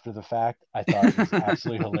after the fact, I thought it was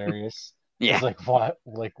absolutely hilarious. Yeah. It's like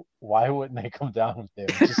why wouldn't they come down with them?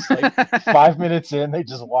 Just like 5 minutes in, they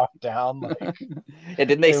just walk down. Like, and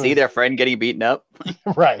didn't they see their friend getting beaten up?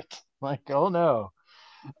 Right. Like, oh no.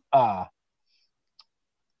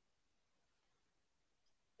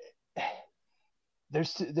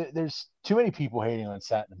 There's too many people hating on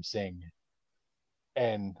Satnam Singh,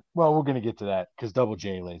 and well, we're gonna get to that because Double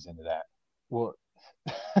J lays into that. Well,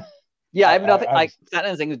 yeah, I have nothing. Like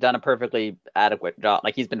Satnam Singh's done a perfectly adequate job.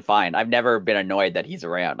 Like he's been fine. I've never been annoyed that he's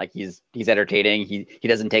around. Like he's entertaining. He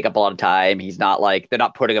doesn't take up a lot of time. He's not like they're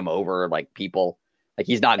not putting him over like people. Like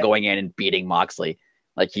he's not going in and beating Moxley.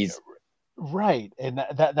 Like he's right, and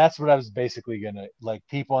that's what I was basically gonna like.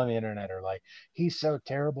 People on the internet are like, he's so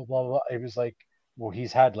terrible, blah blah blah. It was like, well,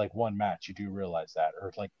 he's had like one match. You do realize that,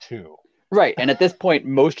 or like two. Right. And at this point,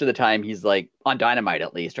 most of the time he's like on Dynamite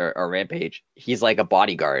at least or Rampage. He's like a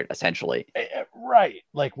bodyguard, essentially. Right.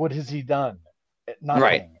 Like what has he done? Nothing.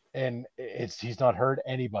 Right. And he's not hurt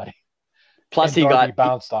anybody. Plus and Darby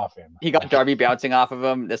bounced off him. He got Darby bouncing off of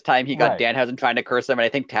him. This time he got Danhausen trying to curse him, and I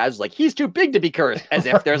think Taz was like, he's too big to be cursed. As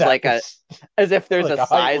if there's like a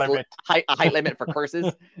height limit for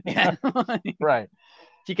curses. Yeah. Right.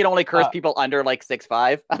 He can only curse people under like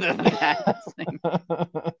 6'5". Other than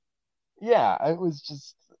that. Yeah, it was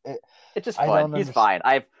just it's just fun. He's fine.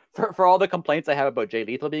 For all the complaints I have about Jay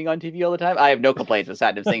Lethal being on TV all the time, I have no complaints with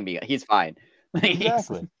Satnam Singh being. He's fine.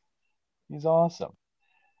 Exactly. He's awesome.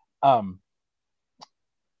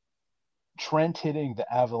 Trent hitting the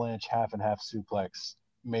avalanche half and half suplex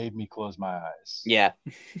made me close my eyes. Yeah.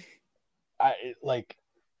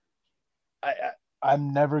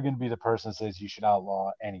 I'm never going to be the person that says you should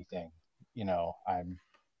outlaw anything. I'm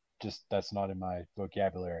just, that's not in my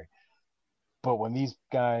vocabulary. But when these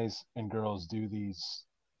guys and girls do these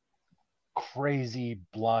crazy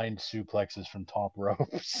blind suplexes from top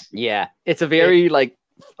ropes. Yeah. It's a very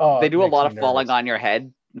they do a lot of falling on your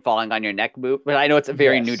head, falling on your neck move. But I know it's a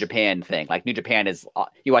very New Japan thing. Like New Japan is,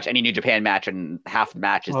 you watch any New Japan match and half the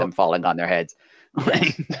match is them falling on their heads.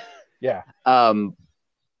 Yeah.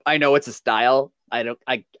 I know it's a style. I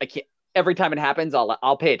can't, every time it happens,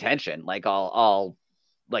 I'll pay attention. Like I'll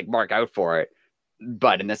like mark out for it.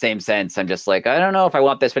 But in the same sense, I'm just like, I don't know if I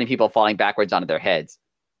want this many people falling backwards onto their heads.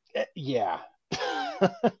 Yeah.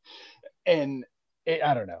 And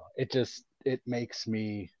I don't know. It makes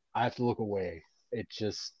me, I have to look away. It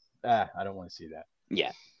just, I don't want to see that.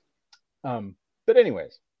 Yeah. But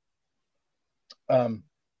anyways,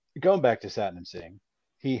 going back to Satnam Singh,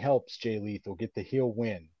 he helps Jay Lethal get the heel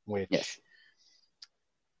win, which,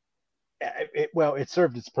 it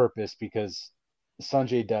served its purpose because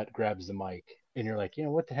Sanjay Dutt grabs the mic and you're like,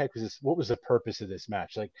 what the heck was this? What was the purpose of this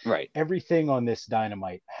match? Like Right. everything on this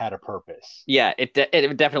Dynamite had a purpose. Yeah, it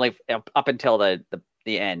definitely up until the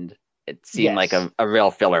end, it seemed like Yes. a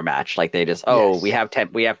real filler match. Like they just, Yes. we have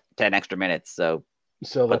 10 extra minutes, so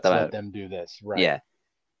So put let's them let out. them do this. Right. Yeah.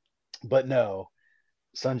 But no,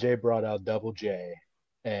 Sanjay brought out Double J,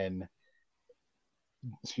 and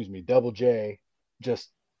Double J just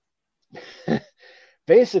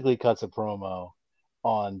basically cuts a promo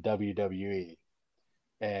on WWE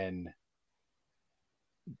and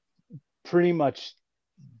pretty much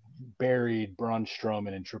buried Braun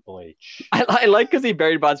Strowman and Triple H. I like because he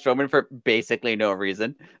buried Braun Strowman for basically no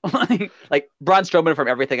reason. Like Braun Strowman, from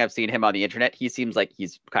everything I've seen him on the internet, he seems like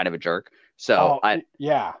he's kind of a jerk. So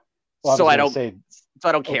yeah. Well, so I don't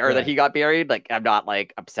Oh, care that he got buried. Like I'm not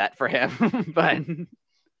like upset for him, but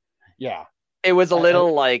yeah, it was a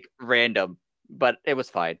little like random, but it was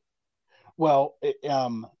fine. Well,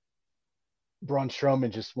 Braun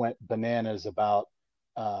Strowman just went bananas about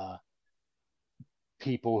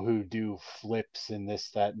people who do flips and this,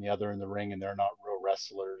 that, and the other in the ring, and they're not real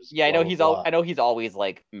wrestlers. Yeah, I know I know he's always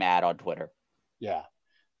like mad on Twitter. Yeah,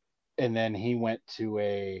 and then he went to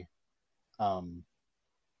a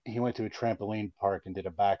trampoline park and did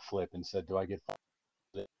a backflip and said, "Do I get?"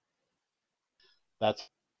 That's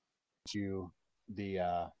you the.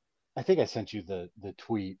 I think I sent you the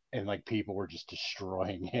tweet, and like people were just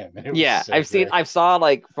destroying him. And it was so I saw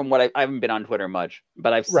like from what I haven't been on Twitter much,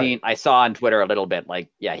 but I saw on Twitter a little bit like,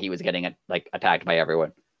 yeah, he was getting like attacked by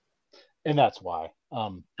everyone. And that's why.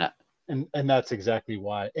 And that's exactly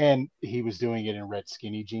why. And he was doing it in red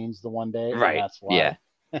skinny jeans the one day. Right. And that's why.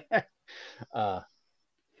 Yeah.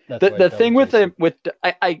 The thing with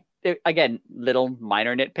again, little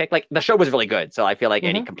minor nitpick. Like the show was really good, so I feel like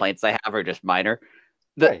any complaints I have are just minor.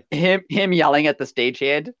 Him yelling at the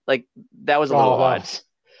stagehand, like that was a little odd.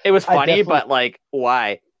 It was funny, but like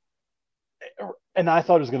why? And I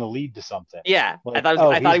thought it was going to lead to something. Yeah, like, I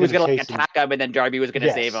thought he was going to like attack him, and then Darby was going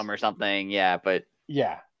to save him or something. Yeah, but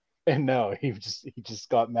yeah, and no, he just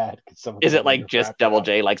got mad because someone. Is it like just Double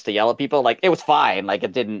J likes to yell at people? Like it was fine. Like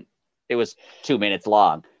it was 2 minutes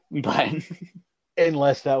long, but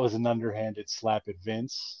unless that was an underhanded slap at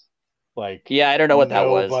Vince. Like, yeah, I don't know what that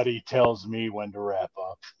was. Nobody tells me when to wrap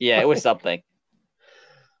up. Yeah, it was something.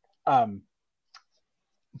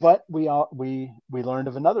 But we learned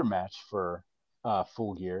of another match for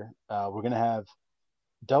Full Gear. We're gonna have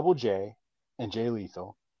Double J and Jay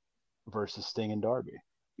Lethal versus Sting and Darby.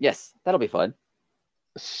 Yes, that'll be fun.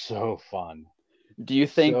 So fun. Do you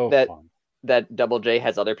think that Double J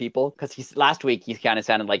has other people? Because last week he kind of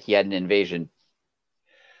sounded like he had an invasion.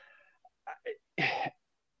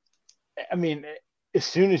 I mean, as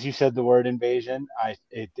soon as you said the word invasion,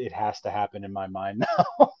 it has to happen in my mind now.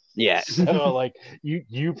 Yeah. So like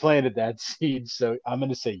you planted that seed, so I'm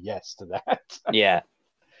gonna say yes to that. Yeah.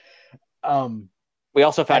 We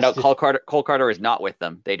also found out Cole Carter is not with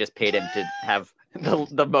them. They just paid him to have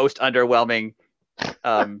the most underwhelming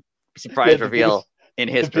surprise reveal in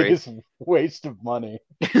history. The biggest waste of money.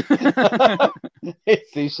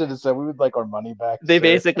 They should have said we would like our money back. They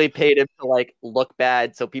basically paid him to like look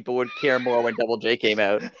bad so people would care more when Double J came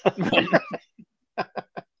out.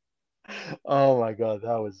 Oh my god,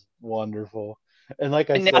 that was wonderful. And like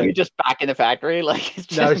now you're just back in the factory. Like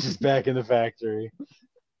now he's just back in the factory.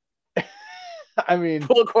 I mean,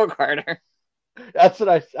 pull Cole Carter. That's what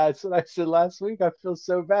I said last week. I feel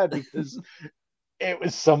so bad because it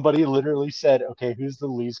was somebody literally said, "Okay, who's the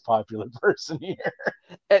least popular person here?"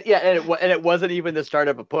 And it wasn't even the start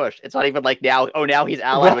of a push. It's not even like now. Oh, now he's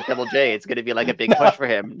allied with Double J. It's going to be like a big push for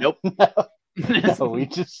him. Nope.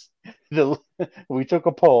 No, we took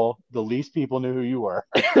a poll. The least people knew who you were,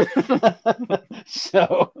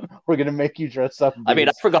 so we're gonna make you dress up. I mean,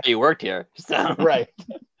 I forgot you worked here. So. Right?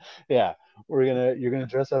 Yeah, you're gonna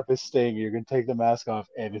dress up as Sting. You're gonna take the mask off,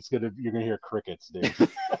 and you're gonna hear crickets, dude.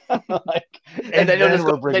 and then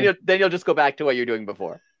you'll just go back to what you're doing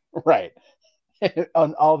before. Right. And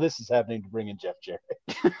all this is happening to bring in Jeff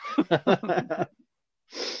Jarrett.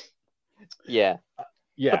 Yeah.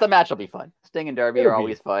 Yeah. But the match will be fun. Sting and Darby are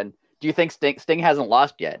always fun. Do you think Sting hasn't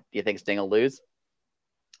lost yet? Do you think Sting will lose?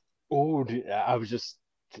 Oh, I was just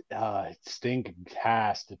Sting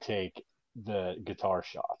has to take the guitar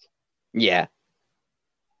shot. Yeah.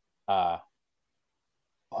 And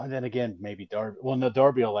then again, maybe Darby. Well, no,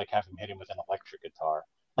 Darby will like have him hit him with an electric guitar.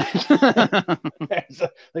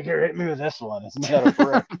 Like, here, hit me with this one. It's made out of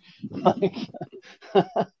brick.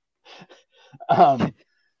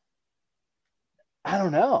 I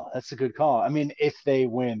don't know. That's a good call. I mean, if they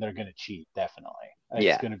win, they're going to cheat, definitely.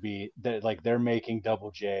 It's going to be they're making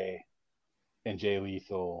Double J and Jay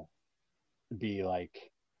Lethal be like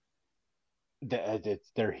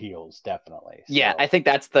their heels, definitely. Yeah, So I think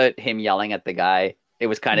that's the him yelling at the guy. It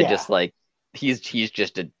was kind of yeah, just like he's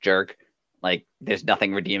just a jerk. Like there's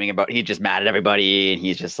nothing redeeming about. He's just mad at everybody, and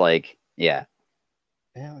he's just like, yeah,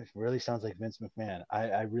 yeah, it really sounds like Vince McMahon.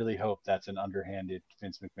 I really hope that's an underhanded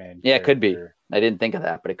Vince McMahon yeah, it could be. character. I didn't think of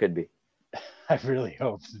that, but it could be. I really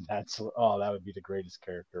hope that would be the greatest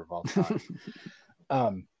character of all time.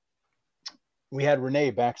 um, we had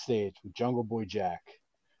Renee backstage with Jungle Boy Jack,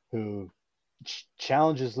 who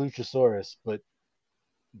challenges Luchasaurus, but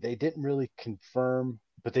they didn't really confirm,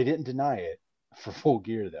 but they didn't deny it for Full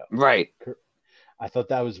Gear though. Right. I thought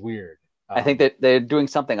that was weird. I think that they're doing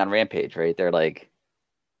something on Rampage, right? They're like,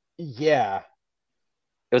 yeah,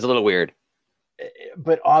 it was a little weird.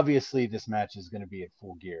 but obviously this match is going to be at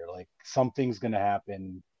Full Gear. Like something's going to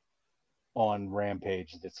happen on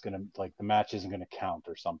Rampage that's going to like the match isn't going to count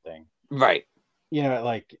or something. Right. You know,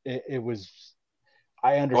 like it was.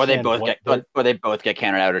 I understand. Or they both get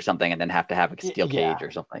counted out or something, and then have to have a steel yeah. cage or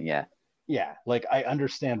something. Yeah. Yeah, like I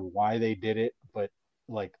understand why they did it, but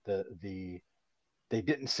like they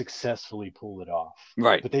didn't successfully pull it off.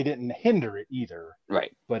 Right. But they didn't hinder it either.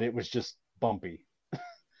 Right. But it was just bumpy.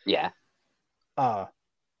 Yeah. And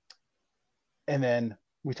then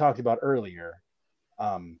we talked about earlier,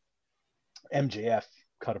 MJF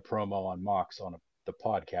cut a promo on Mox on the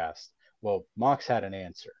podcast. Well, Mox had an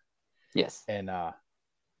answer. Yes. And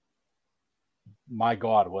my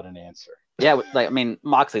God, what an answer. Yeah, like I mean,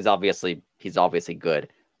 Moxley's obviously good.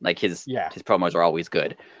 Like his promos are always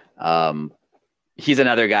good. He's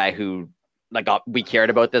another guy who like we cared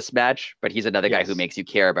about this match, but he's another guy who makes you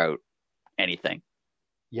care about anything.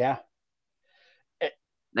 Yeah.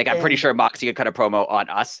 Like I'm pretty sure Moxley could cut a promo on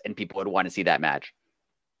us, and people would want to see that match.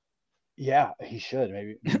 Yeah, he should.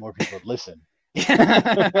 Maybe more people would listen.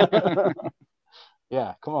 Yeah,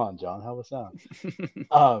 come on, John, help us out.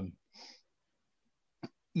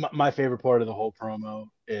 My favorite part of the whole promo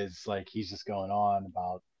is like he's just going on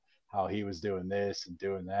about how he was doing this and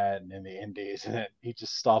doing that and in the indies, and then he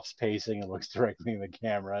just stops pacing and looks directly in the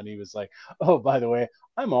camera, and he was like, oh, by the way,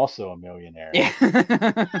 I'm also a millionaire. Yeah.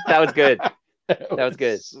 That was good. That was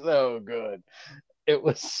good. So good. It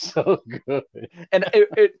was so good. And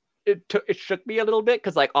it shook me a little bit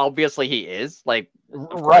because like obviously he is like of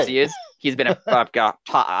course he is. He's been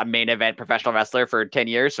a main event professional wrestler for 10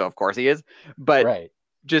 years, so of course he is. But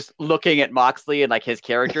just looking at Moxley and like his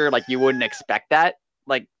character, like you wouldn't expect that.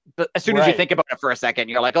 Like but as soon as you think about it for a second,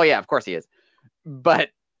 you're like, oh yeah, of course he is.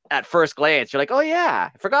 But at first glance, you're like, oh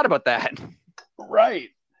yeah, I forgot about that. Right.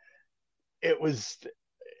 It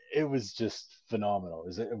was just phenomenal.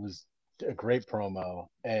 It was a great promo,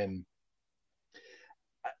 and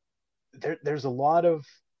there's a lot of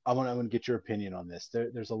I want to get your opinion on this.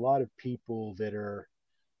 There's a lot of people that are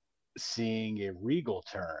seeing a Regal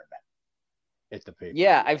turn at the paper.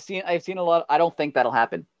 Yeah, I've seen a lot. I don't think that'll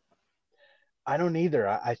happen. I don't either.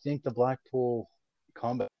 I think the Blackpool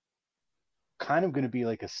Combat kind of going to be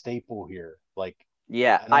like a staple here. Like,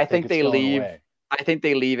 yeah, I think they leave. Away. I think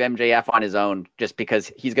they leave MJF on his own just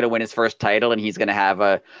because he's going to win his first title and he's going to have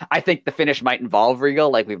I think the finish might involve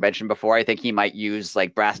Regal, like we've mentioned before. I think he might use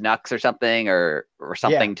like brass knucks or something or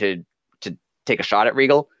something to take a shot at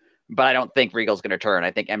Regal. But I don't think Regal's going to turn.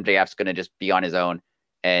 I think MJF's going to just be on his own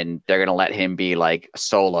and they're going to let him be like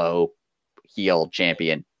solo heel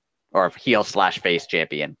champion or heel/face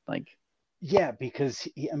champion. Like, yeah, because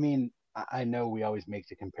I know we always make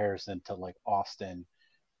the comparison to like Austin.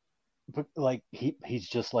 But like he's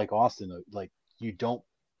just like Austin. Like you don't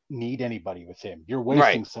need anybody with him. You're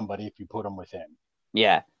wasting somebody if you put him with him.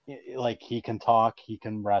 Yeah. Like he can talk, he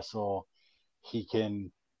can wrestle, he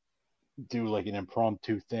can do like an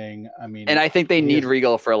impromptu thing. I mean, and I think they need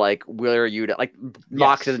Regal for like Wheeler Yuta. Like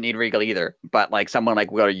Mox doesn't need Regal either, but like someone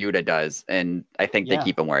like Wheeler Yuta does, and I think they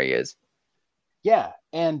keep him where he is. Yeah,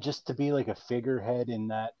 and just to be like a figurehead in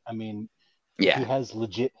that. I mean. Yeah, he has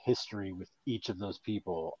legit history with each of those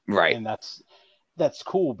people, right? And that's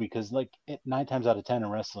cool because like 9 times out of 10 in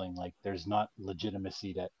wrestling, like there's not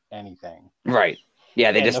legitimacy to anything, right?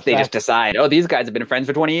 Yeah, they just decide, oh, these guys have been friends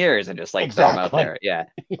for 20 years, and just like throw them out there. Yeah,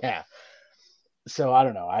 yeah. So I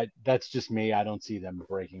don't know. That's just me. I don't see them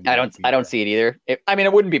breaking. I don't see it either. It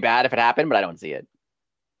wouldn't be bad if it happened, but I don't see it.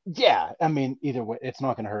 Yeah, I mean, either way, it's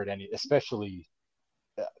not going to hurt any, especially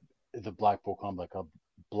the Blackpool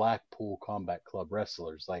Combat Club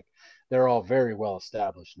wrestlers. Like they're all very well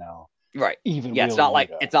established now. Right. Even it's not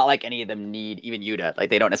like any of them need even Yuta. Like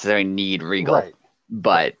they don't necessarily need Regal. Right.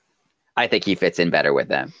 But I think he fits in better with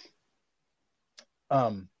them.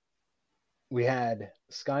 We had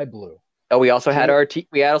Sky Blue. Oh, we also had our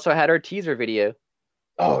teaser video.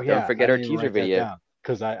 Oh Don't yeah, I forget our didn't even teaser write that video. down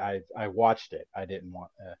because I watched it. I didn't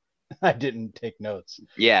want I didn't take notes.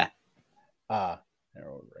 Yeah, Uh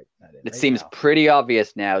I'll write that in it right seems now. pretty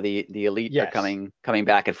obvious now. The elite are Yes, coming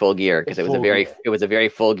back at full gear because it's full gear. it was a very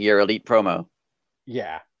full gear elite promo.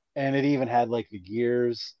 Yeah, and it even had like the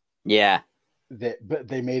gears Yeah, that, but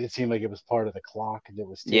they made it seem like it was part of the clock that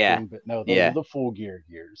was yeah, ticking. But no, those are yeah. the full gear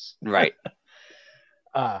gears. Right.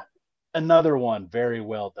 Uh Another one very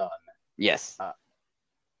well done. Yes. Uh,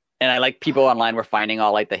 And I like people online were finding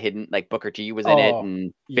all like the hidden, like Booker T was in it oh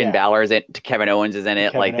and Finn yeah, Balor is in it, Kevin Owens is in it.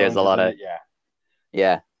 Kevin Like there's a Owens is lot in of it. Yeah.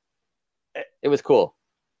 yeah. Eh, It was cool.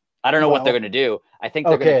 I don't know what they're Well, gonna do.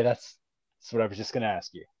 okay, that's what I was just gonna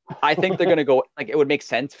ask you. I think they're gonna go like it would make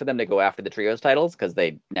sense for them to go after the trios titles because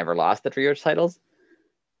they never lost the trios titles.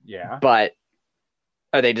 Yeah, But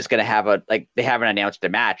are they just gonna have a like they haven't announced a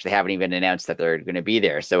match? They haven't even announced that they're gonna be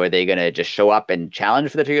there. So are they gonna just show up and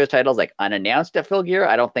challenge for the trios titles like unannounced at Full Gear?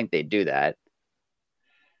 I don't think they'd do that.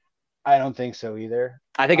 I don't think so either.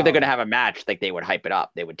 I think if they're gonna have a match, like they would hype it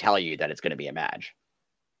up. They would tell you that it's gonna be a match.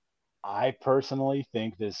 I personally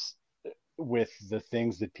think this, with the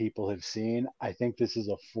things that people have seen, I think this is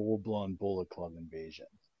a full blown Bullet Club invasion.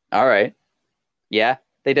 All right. Yeah.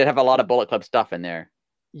 They did have a lot of Bullet Club stuff in there.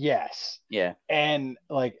 Yes. Yeah. And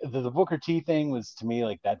like the Booker T thing was, to me,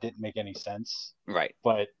 like that didn't make any sense. Right.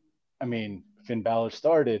 But I mean, Finn Balor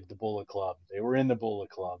started the Bullet Club. They were in the Bullet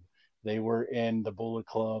Club. They were in the Bullet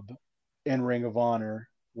Club in Ring of Honor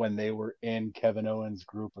when they were in Kevin Owens'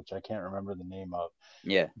 group, which I can't remember the name of,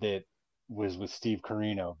 Yeah. that was with Steve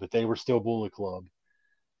Corino, but they were still Bullet Club.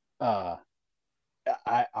 Uh,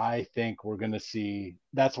 I think we're gonna see.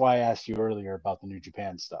 That's why I asked you earlier about the New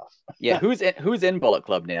Japan stuff. Yeah. Who's in Bullet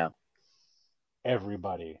Club now?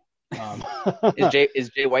 Everybody. Um, Is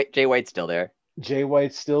Jay White still there? Jay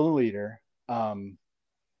White's still the leader. Uh,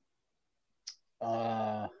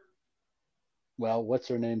 well, what's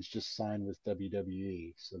her name's just signed with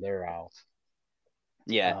WWE, so they're out.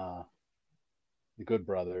 Yeah. The Good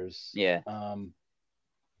Brothers. Yeah.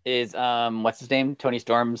 Is what's his name? Tony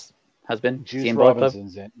Storm's husband? Juice Bullet Club?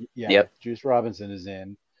 Robinson's in. Yeah, Yep. Juice Robinson is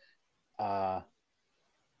in. I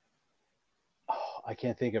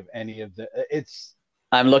can't think of any of the. It's.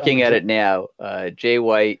 I'm looking at it now. Jay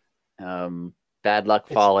White, Bad Luck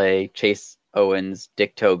Fale, Chase Owens,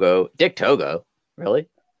 Dick Togo. Dick Togo? Really?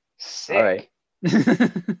 Sick. All right.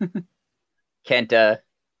 Kenta.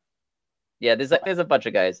 Yeah, there's a bunch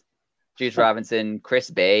of guys. Juice Robinson, Chris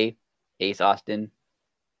Bay, Ace Austin.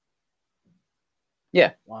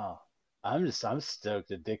 Yeah. Wow. I'm stoked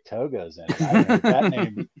that Dick Togo's in it. I haven't heard that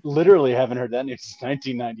name. Literally haven't heard that name since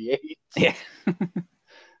 1998. Yeah.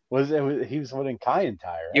 He was in Kai and Tai,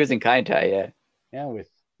 right? He was in Kai and Tai, yeah. Yeah, with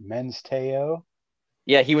Men's Teo.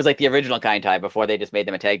 Yeah, he was like the original Kai and Tai before they just made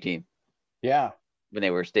them a tag team. Yeah. When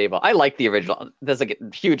they were stable. I like the original. That's like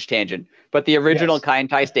a huge tangent. But the original Kai and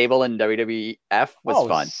Tai stable in WWF was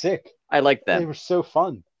fun. Sick. I liked them. They were so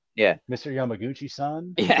fun. Yeah. Mr.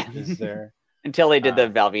 Yamaguchi-san. Yeah. Is there. Until they did the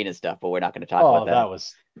Valvina stuff, but we're not going to talk about that.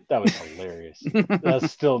 That was hilarious.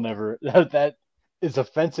 That's still never that as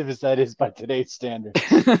offensive as that is by today's standards.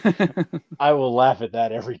 I will laugh at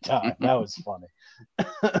that every time. That was funny.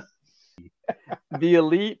 The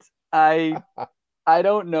Elite, I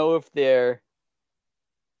don't know if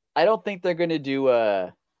I don't think they're going to do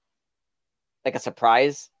a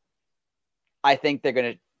surprise. I think they're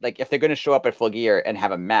going to if they're going to show up at Full Gear and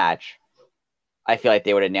have a match, I feel like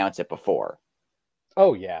they would announce it before.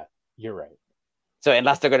 Oh yeah, you're right. So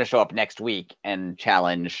unless they're going to show up next week and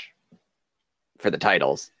challenge for the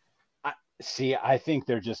titles. I think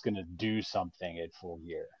they're just going to do something at Full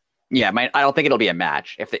Gear. Yeah, I don't think it'll be a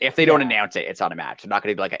match. If they don't announce it, it's not a match. They're not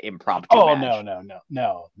going to be like an impromptu match.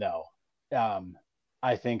 No.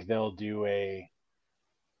 I think they'll do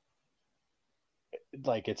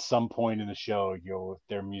at some point in the show,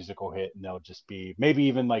 their musical hit, and they'll just be maybe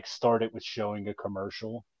even start it with showing a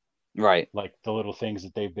commercial. Right. Like the little things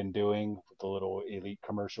that they've been doing with the little Elite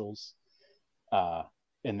commercials.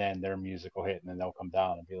 And then their musical hit, and then they'll come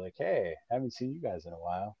down and be like, hey, haven't seen you guys in a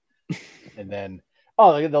while. And then,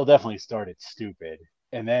 they'll definitely start it stupid.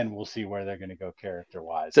 And then we'll see where they're going to go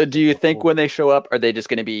character-wise. So do you think when they show up, are they just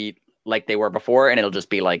going to be like they were before, and it'll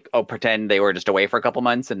just be like, oh, pretend they were just away for a couple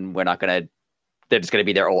months, and they're just going to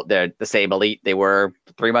be they're the same Elite they were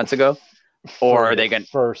 3 months ago? Or are they going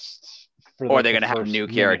to have new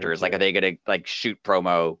characters? Like, are they going to shoot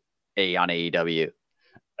promo on AEW?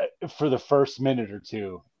 For the first minute or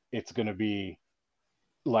two, it's going to be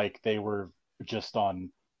like they were just on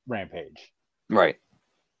Rampage. Right.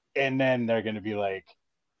 And then they're going to be like,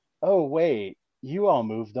 oh, wait, you all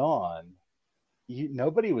moved on.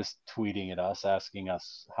 nobody was tweeting at us asking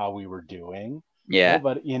us how we were doing. Yeah.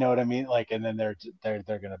 Nobody, you know what I mean? Like, and then they're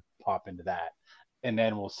gonna pop into that, and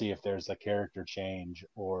then we'll see if there's a character change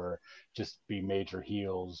or just be major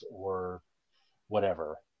heels or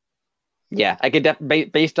whatever. Yeah, I could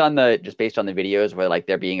based on the videos where like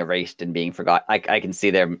they're being erased and being forgot. I can see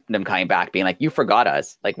them coming back, being like, "You forgot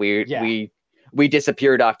us. Like we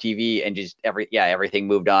disappeared off TV and just everything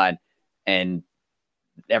moved on, and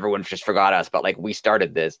everyone just forgot us. But like we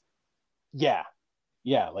started this." Yeah,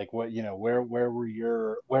 yeah. Like what where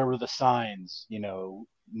were the signs?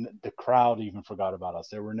 The crowd even forgot about us.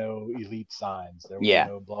 There were no elite signs. There were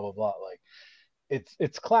no blah blah blah. Like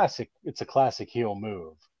it's classic. It's a classic heel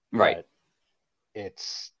move, right?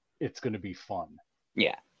 It's going to be fun.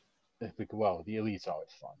 Yeah. Well, the elite's always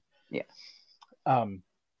fun. Yeah.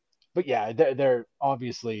 But yeah, they're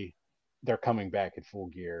obviously they're coming back in full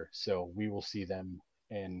gear, so we will see them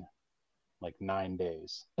in like 9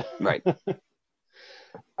 days. Right.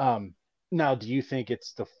 Now, do you think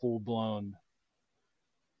it's the full blown?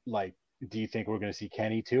 Like, do you think we're going to see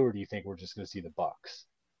Kenny too, or do you think we're just going to see the Bucks?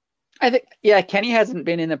 I think Kenny hasn't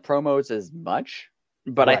been in the promos as much.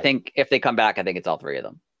 But right. I think if they come back, I think it's all three of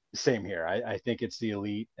them. Same here. I think it's the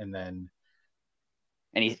elite, and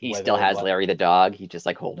he still has Larry the dog. He's just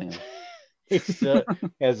like holding him. He still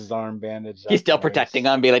has his arm bandaged. He's still protecting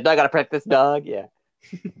him. Be like, I gotta protect this dog. Yeah.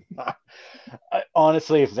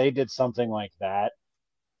 Honestly, if they did something like that,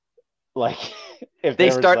 like if they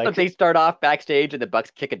start off backstage and the Bucks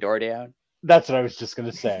kick a door down. That's what I was just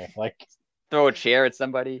gonna say. Like throw a chair at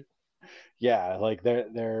somebody. Yeah, like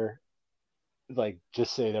they're like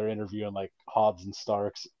just say they're interviewing like Hobbs and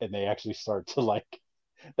Starks, and they actually start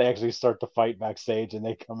to fight backstage, and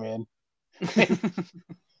they come in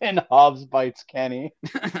and Hobbs bites Kenny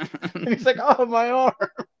and he's like, "Oh, my arm."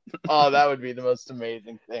 Oh, that would be the most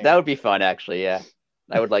amazing thing. That would be fun, actually. Yeah,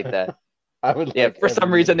 I would like that. I would. Yeah, for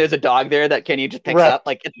some reason, there's a dog there that Kenny just picks up.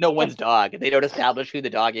 Like it's no one's dog. They don't establish who the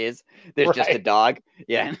dog is. There's just a dog.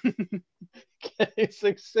 Yeah. It's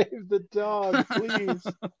like, save the dog, please.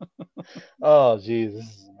 Oh, geez, this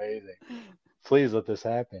is amazing. Please let this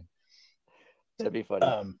happen. That'd be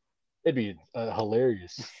funny. It'd be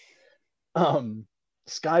hilarious.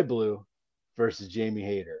 Sky Blue versus Jamie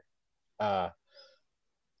Hayter. I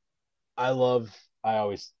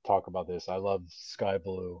always talk about this. I love Sky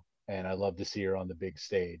Blue, and I love to see her on the big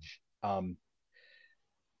stage. Kind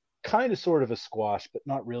of sort of a squash, but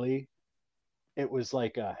not really. It was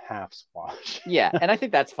like a half squash. Yeah, and I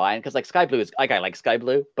think that's fine because like Sky Blue is like, I like Sky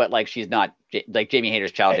Blue, but like she's not like Jamie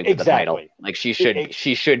Hayter's challenging for the title. Like she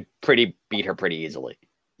should beat her pretty easily.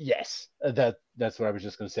 Yes, that's what I was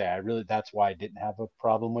just gonna say. That's why I didn't have a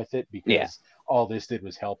problem with it, because all this did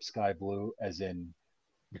was help Sky Blue, as in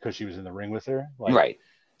because she was in the ring with her. Like, right.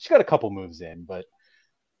 She got a couple moves in, but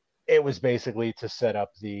it was basically to set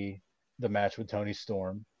up the match with Toni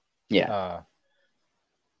Storm. Yeah.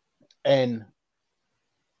 And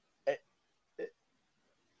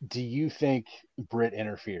do you think Britt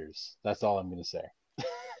interferes? That's all I'm going to say.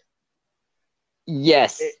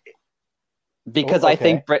 Yes. Because I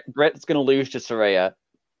think Britt's going to lose to Saraya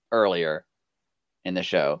earlier in the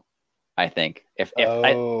show. I think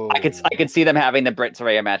I could see them having the Britt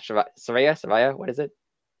Saraya match. Saraya, what is it?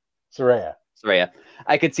 Saraya.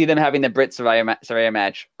 I could see them having the Britt Saraya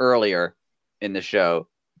match earlier in the show.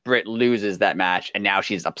 Britt loses that match, and now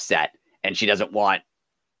she's upset, and she doesn't want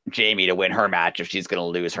Jamie to win her match if she's going to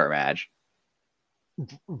lose her match.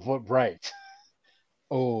 Right.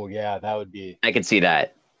 Oh yeah, that would be. I could see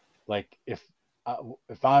that. Like if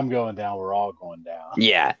I'm going down, we're all going down.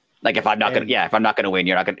 Yeah. Like if I'm not going to win,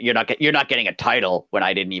 you're not getting a title when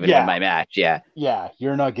I didn't even win my match. Yeah. Yeah,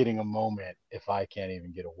 you're not getting a moment if I can't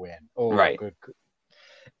even get a win. Oh, right. Good.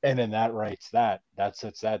 And then that writes that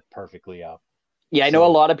sets that perfectly up. Yeah, I know a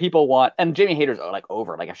lot of people want, and Jamie Hayter's like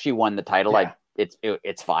over. Like if she won the title,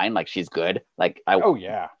 it's fine. Like she's good. Like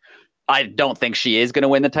I don't think she is going to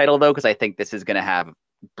win the title though, because I think this is going to have.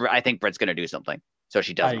 I think Britt's going to do something, so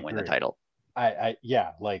she doesn't win the title. Like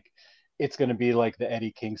it's going to be like the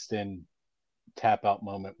Eddie Kingston tap out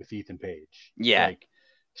moment with Ethan Page. Yeah, like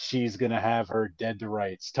she's going to have her dead to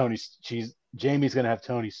rights. Jamie's going to have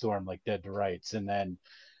Toni Storm like dead to rights, and then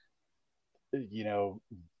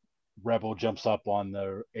Rebel jumps up on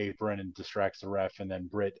the apron and distracts the ref, and then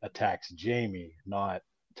Britt attacks Jamie, not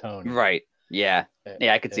Toni. Right. Yeah.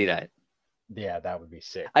 Yeah, I could see that. Yeah, that would be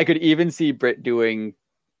sick. I could even see Britt doing,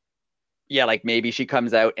 like maybe she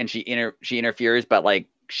comes out and she interferes, but like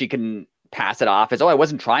she can pass it off as, I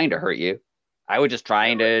wasn't trying to hurt you. I was just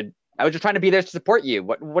trying to be there to support you.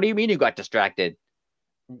 What do you mean you got distracted?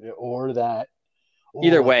 Or that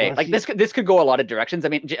Either Oh, way, what if like he, this could go a lot of directions. I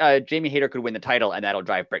mean, Jamie Hayter could win the title, and that'll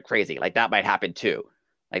drive Britt crazy. Like that might happen too.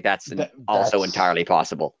 Like also that's entirely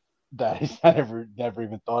possible. that is, I never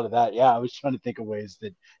even thought of that. Yeah, I was trying to think of ways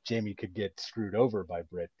that Jamie could get screwed over by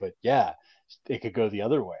Britt, but yeah, it could go the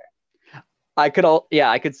other way. I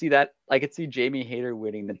could see that. I could see Jamie Hayter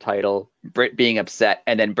winning the title, Britt being upset,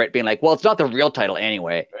 and then Britt being like, "Well, it's not the real title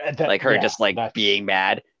anyway." Like her just like being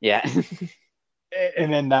mad. Yeah.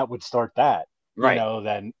 And then that would start that. Right.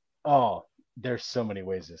 Then there's so many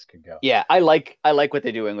ways this could go. Yeah, I like what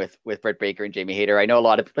they're doing with Britt Baker and Jamie Hayter. I know a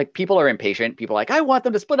lot of like people are impatient. People are like, I want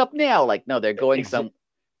them to split up now. Like, no, they're going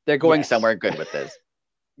somewhere good with this.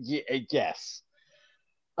 Yes.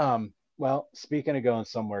 Well, speaking of going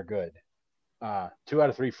somewhere good, 2 out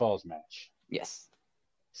of 3 falls match. Yes.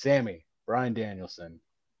 Sammy, Bryan Danielson,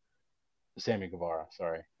 Sammy Guevara.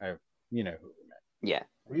 Sorry, you know who we meant. Yeah.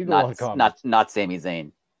 Regal not Sami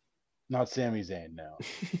Zayn. Not Sami Zayn, no.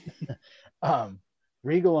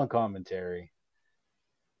 Regal on commentary.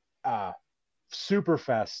 Super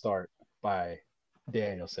fast start by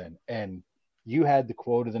Danielson. And you had the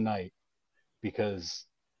quote of the night because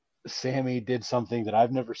Sammy did something that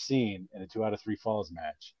I've never seen in a 2 out of 3 falls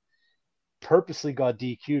match. Purposely got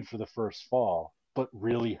DQ'd for the first fall, but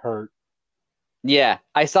really hurt. Yeah,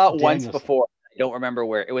 I saw it Danielson. once before. I don't remember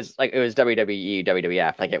where it was. Like it was WWE,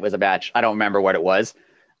 WWF. Like it was a match. I don't remember what it was.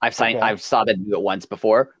 I saw them do it once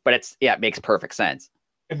before, but it makes perfect sense.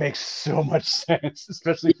 It makes so much sense,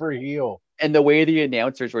 especially for a heel. And the way the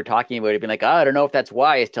announcers were talking about it, being like, I don't know if that's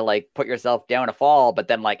wise to like put yourself down a fall, but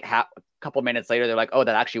then like a couple minutes later, they're like, oh,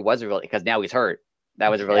 that actually was because now he's hurt. That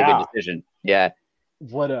was a really good decision. Yeah.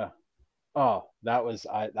 I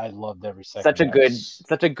loved every second.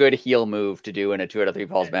 Such a good heel move to do in a 2 out of 3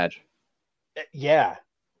 falls match. Yeah,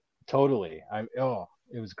 totally.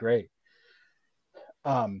 It was great.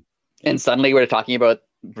 And suddenly we're talking about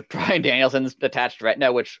Bryan Danielson's attached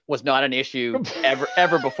retina, which was not an issue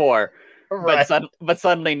ever before. Right. But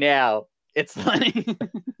suddenly now it's like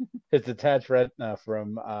it's attached retina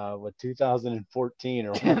from 2014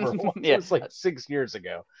 or whatever. Yeah. It was like 6 years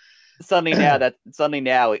ago. Suddenly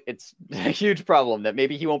now it's a huge problem that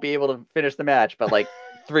maybe he won't be able to finish the match. But like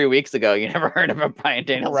 3 weeks ago, you never heard of Bryan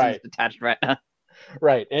Danielson's attached retina.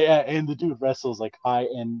 Right. And the dude wrestles like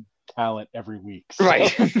high-end talent every week. So.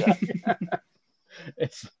 Right.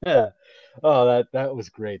 It's that was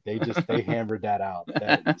great. They hammered that out.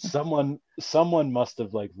 Someone must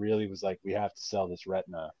have like really was like, we have to sell this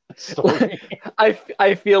retina story.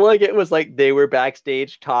 I feel like it was like they were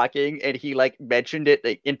backstage talking and he like mentioned it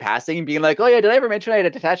like in passing, being like, oh yeah, did I ever mention I had a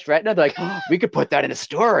detached retina? They're like, oh, we could put that in a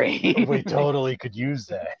story. We totally could use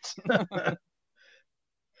that.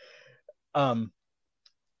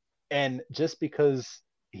 And just because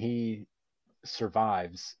he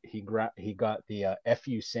survives, he got the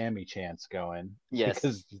 "Fu Sammy" chants going. Yes,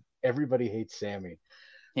 because everybody hates Sammy.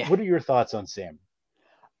 Yeah. What are your thoughts on Sammy?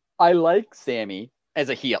 I like Sammy as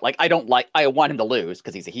a heel. Like I want him to lose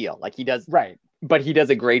because he's a heel. Like he does, right? But he does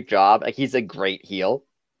a great job. Like he's a great heel.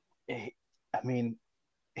 I mean,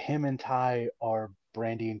 him and Ty are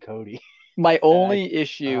Brandy and Cody. My only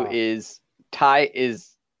issue is Ty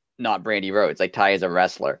is not Brandy Rhodes. Like Ty is a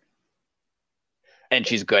wrestler, and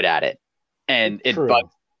she's good at it. And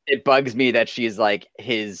it bugs me that she's like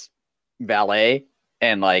his valet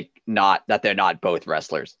and like not that they're not both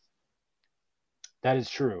wrestlers. That is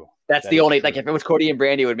true. That's the only like if it was Cody and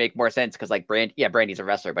Brandy, it would make more sense because like Brandy's a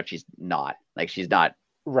wrestler, but she's not. Like she's not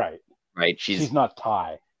right. She's not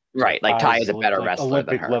Ty. Right. Like Ty is a better wrestler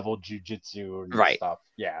Olympic than her. level jiu-jitsu and stuff.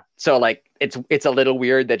 Yeah. So like it's a little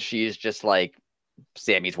weird that she's just like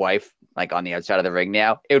Sammy's wife, like on the outside of the ring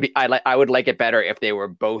now. It would be I would like it better if they were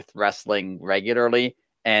both wrestling regularly,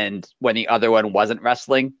 and when the other one wasn't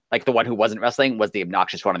wrestling, like the one who wasn't wrestling was the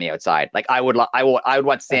obnoxious one on the outside. Like I would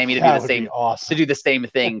want Sammy to do the same to do the same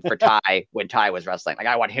thing for Ty when Ty was wrestling. Like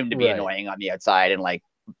I want him to be annoying on the outside and like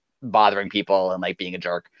bothering people and like being a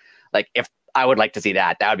jerk. Like if I would like to see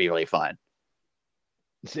that would be really fun.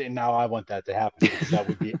 See, now I want that to happen because that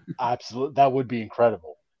would be that would be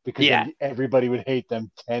incredible. Because everybody would hate them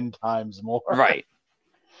 10 times more. Right.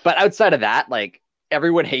 But outside of that, like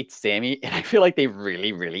everyone hates Sammy, and I feel like they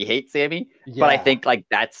really, really hate Sammy. Yeah. But I think like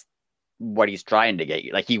that's what he's trying to get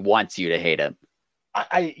you. Like he wants you to hate him.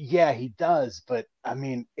 He does. But I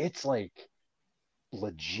mean, it's like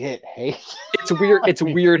legit hate. It's weird. It's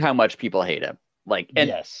weird how much people hate him. Like,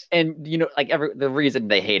 and you know, like the reason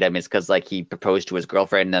they hate him is because like he proposed to his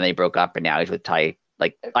girlfriend and then they broke up and now he's with Ty.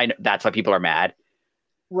 Like I know that's why people are mad.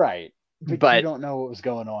 Right. But you don't know what was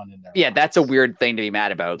going on in there. Yeah, that's a weird thing to be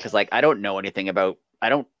mad about because like I don't know anything about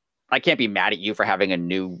I can't be mad at you for having a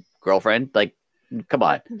new girlfriend. Like come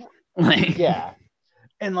on. Like, Yeah.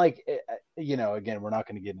 And like, again, we're not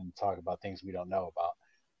going to get into talk about things we don't know about,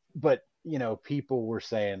 but people were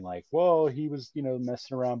saying like, well, he was,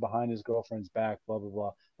 messing around behind his girlfriend's back, blah, blah,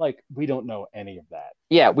 blah. Like, we don't know any of that.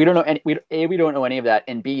 yeah, we don't know any. We don't know any of that,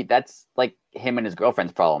 and B, that's like him and his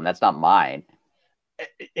girlfriend's problem. That's not mine.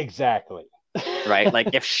 Exactly. Right? Like,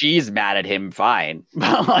 if she's mad at him, fine.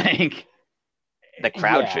 But like, the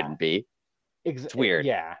crowd shouldn't be. It's weird.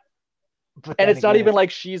 Yeah. But and it's not even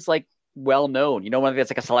like she's like well known. When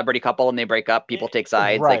it's like a celebrity couple and they break up, people take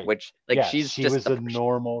sides. Right. Like, which like she was a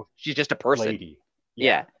normal. She's just a person. Lady.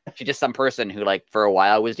 Yeah. She's just some person who like for a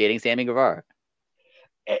while was dating Sammy Guevara.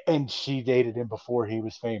 And she dated him before he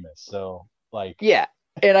was famous. So like, yeah.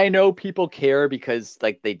 And I know people care because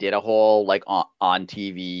like they did a whole like on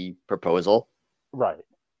TV proposal. Right.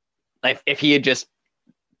 Like if he had just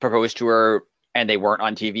proposed to her and they weren't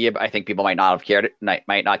on TV, I think people might not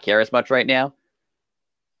not care as much right now.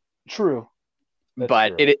 True.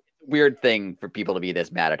 But it's a weird thing for people to be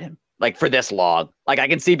this mad at him. Like for this long. Like I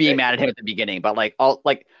can see being mad at him at the beginning, but like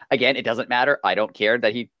again, it doesn't matter. I don't care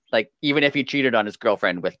that he like even if he cheated on his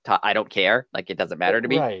girlfriend with I don't care. Like it doesn't matter to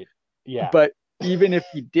me. Right. Yeah. But even if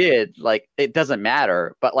he did, like it doesn't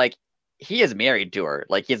matter. But like he is married to her.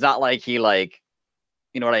 Like he's not like he like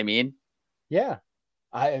you know what I mean? Yeah.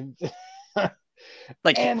 I am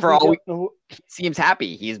like for all he seems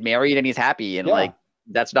happy. He's married and he's happy and like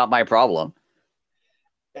that's not my problem.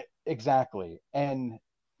 Exactly. And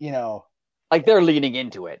like they're leaning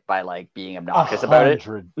into it by like being obnoxious about it.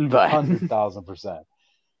 100,000%.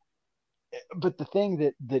 But the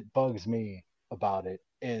thing that bugs me about it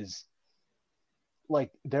is like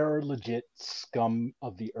there are legit scum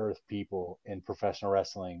of the earth people in professional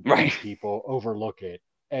wrestling. Right. People overlook it.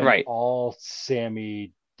 And all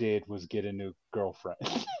Sammy did was get a new girlfriend.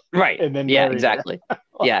 Right. And then exactly.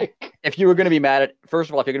 Yeah. If you were going to be mad at, first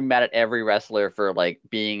of all, if you're going to be mad at every wrestler for like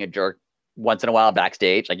being a jerk once in a while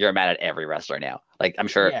backstage, like you're mad at every wrestler now. Like I'm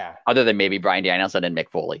sure other than maybe Bryan Danielson and Mick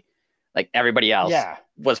Foley, like everybody else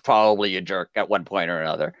was probably a jerk at one point or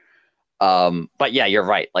another. But yeah, you're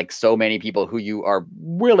right. Like so many people who you are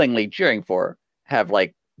willingly cheering for have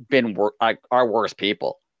like been are worse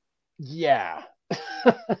people. Yeah.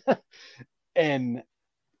 and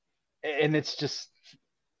it's just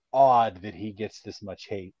odd that he gets this much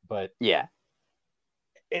hate, but yeah,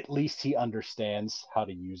 at least he understands how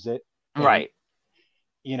to use it. And, right.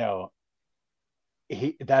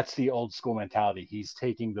 That's the old school mentality. He's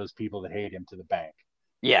taking those people that hate him to the bank.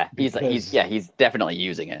 Yeah. He's definitely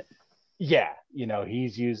using it. Yeah.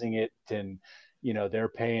 He's using it and, they're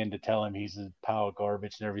paying to tell him he's a pile of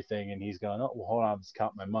garbage and everything. And he's going, oh, well, hold on, I'm just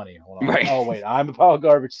counting my money. Hold on. Right. Oh, wait, I'm a pile of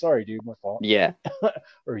garbage. Sorry, dude, my fault. Yeah.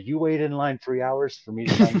 Or you waited in line 3 hours for me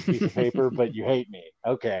to sign this piece of paper, but you hate me.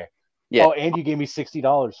 Okay. Yeah. Oh, and you gave me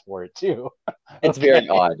 $60 for it too. It's very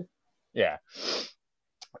odd. Yeah.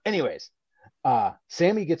 Anyways,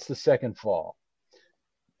 Sammy gets the second fall.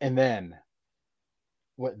 And then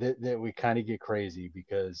we kind of get crazy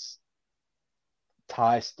because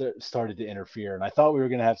Ty started to interfere, and I thought we were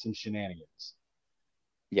going to have some shenanigans.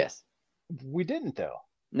 Yes. We didn't, though.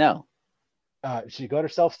 No. She got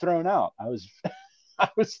herself thrown out.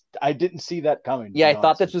 I didn't see that coming. Yeah, I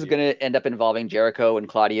thought this was going to end up involving Jericho and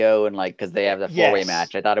Claudio, and like because they have the 4-way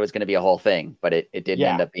match. I thought it was going to be a whole thing, but it didn't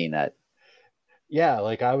end up being that. Yeah,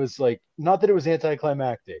 like I was like, not that it was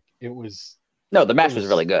anticlimactic. It was. No, the match was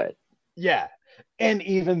really good. Yeah. And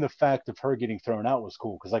even the fact of her getting thrown out was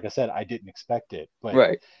cool because, like I said, I didn't expect it. But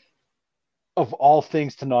right. Of all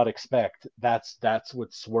things to not expect, that's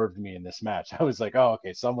what swerved me in this match. I was like, oh,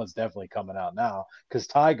 okay, someone's definitely coming out now because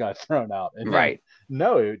Ty got thrown out. And right.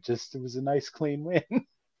 No, it was a nice, clean win.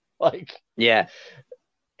 Yeah.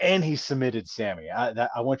 And he submitted Sammy.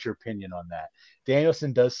 I want your opinion on that.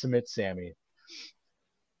 Danielson does submit Sammy.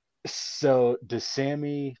 So does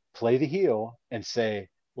Sammy play the heel and say,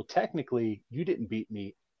 well, technically, you didn't beat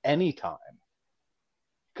me anytime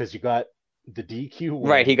because you got the DQ win.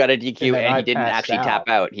 Right, he got a DQ and he didn't actually tap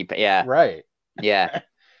out. Right. Yeah.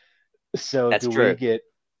 So that's true.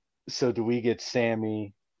 Do we get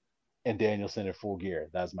Sammy and Danielson at Full Gear?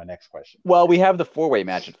 That's my next question. Well, we have the 4-way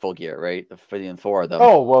match at Full Gear, right? For the 4 of them.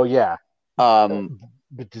 Oh well, yeah.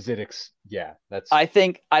 But does it? That's. I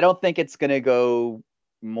don't think it's gonna go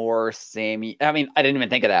more Sammy. I mean, I didn't even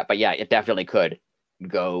think of that, but yeah, it definitely could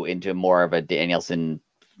go into more of a Danielson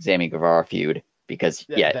Sammy Guevara feud because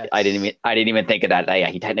I didn't even think of that. Yeah,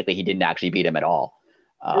 he didn't actually beat him at all.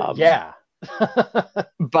 Yeah.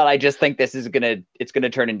 But I just think it's gonna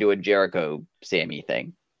turn into a Jericho Sammy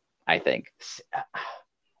thing. I think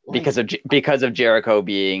because of Jericho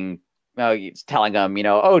being he's telling him,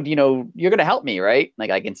 oh, you're gonna help me, right?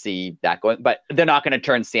 Like I can see that going, but they're not gonna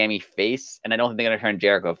turn Sammy face, and I don't think they're gonna turn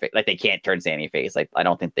Jericho face. Like they can't turn Sammy face. Like I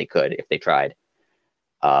don't think they could if they tried.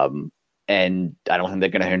 And I don't think they're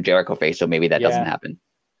gonna turn Jericho face, so maybe that doesn't Yeah. happen.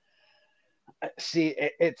 See,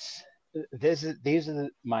 these are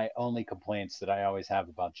my only complaints that I always have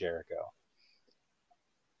about Jericho.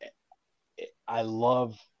 I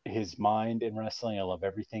love his mind in wrestling. I love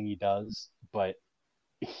everything he does, but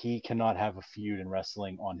he cannot have a feud in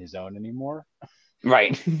wrestling on his own anymore.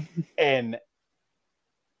 Right. And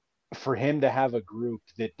for him to have a group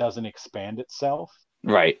that doesn't expand itself,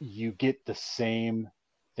 Right. you get the same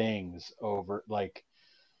things over. Like,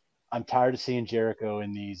 I'm tired of seeing Jericho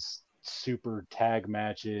in these super tag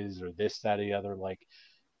matches or this, that, or the other. Like,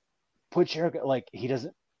 put Jericho, like, he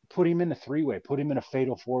doesn't put him in a 3-way, put him in a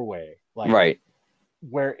fatal 4-way, like, Right.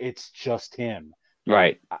 where it's just him.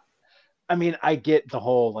 Right. I mean, I get the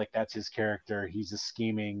whole, like, that's his character. He's a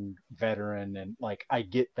scheming veteran, and, like, I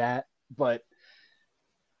get that, but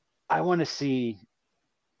I want to see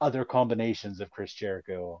other combinations of Chris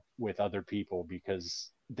Jericho with other people because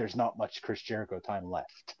there's not much Chris Jericho time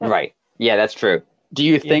left. Right. Yeah, that's true. Do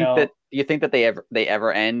you You think that know, they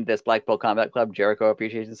ever end this Blackpool Combat Club Jericho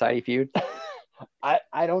Appreciation Society feud?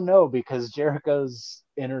 I don't know, because Jericho's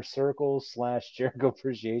inner circle / Jericho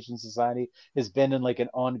Appreciation Society has been in like an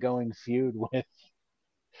ongoing feud with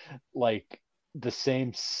like the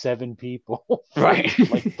same 7 people for Right.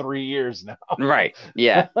 like 3 years now. Right.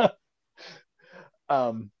 Yeah.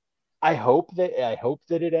 um, I hope that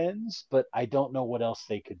it ends, but I don't know what else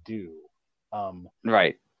they could do. Um,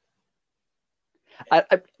 Right.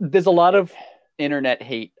 There's a lot of internet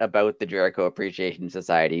hate about the Jericho Appreciation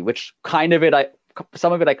Society, which some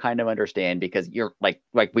of it I kind of understand, because you're like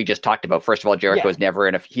we just talked about. First of all, Jericho is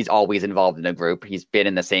never he's always involved in a group. He's been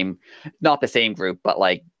in the same, not the same group, but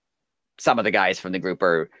like some of the guys from the group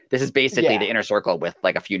this is basically the inner circle with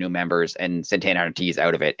like a few new members, and Santana Ortiz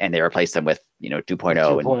out of it, and they replaced them with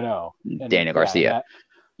 2.0 and Daniel Garcia.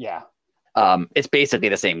 It's basically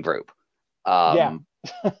the same group.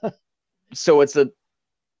 So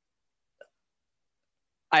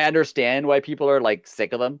I understand why people are like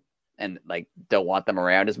sick of them and like don't want them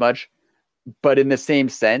around as much, but in the same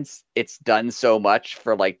sense, it's done so much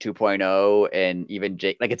for like 2.0 and even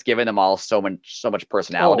Jake. Like it's given them all so much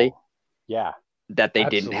personality. That they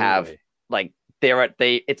didn't have, like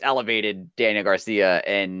it's elevated Daniel Garcia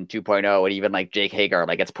and 2.0 and even like Jake Hager.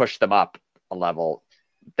 Like it's pushed them up a level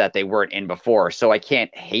that they weren't in before. So I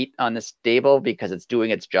can't hate on the stable because it's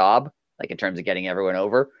doing its job, like in terms of getting everyone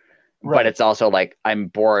over. Right. But it's also like I'm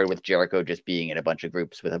bored with Jericho just being in a bunch of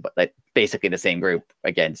groups with like basically the same group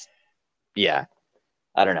against. Yeah,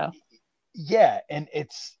 I don't know. Yeah, and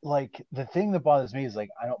it's like the thing that bothers me is like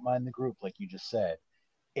I don't mind the group, like you just said.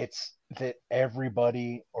 It's that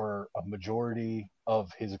everybody or a majority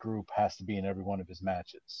of his group has to be in every one of his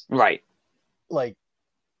matches. Right. Like,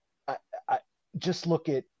 I just look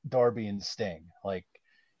at Darby and Sting. Like,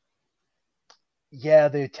 yeah,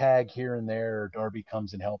 they tag here and there. Darby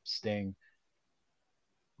comes and helps Sting.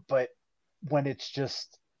 But when it's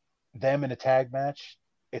just them in a tag match,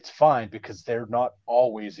 it's fine because they're not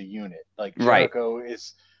always a unit. Like Jericho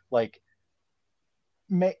is like,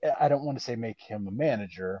 I don't want to say make him a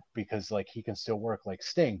manager because like he can still work like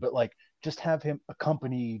Sting, but like just have him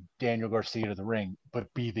accompany Daniel Garcia to the ring,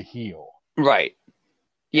 but be the heel. Right.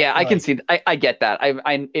 Yeah, I can see. I get that.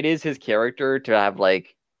 It is his character to have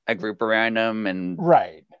like a group around him, and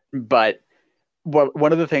right. But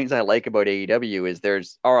one of the things I like about AEW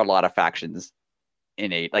is are a lot of factions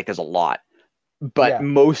in like there's a lot, but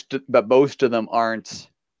most of them aren't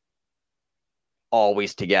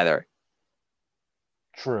always together.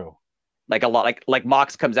 True. Like a lot, like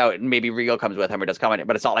Mox comes out and maybe Regal comes with him or does comment,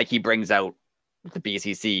 but it's not like he brings out the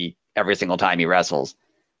BCC every single time he wrestles.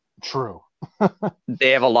 True. They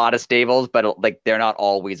have a lot of stables, but like they're not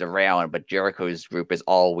always around. But Jericho's group is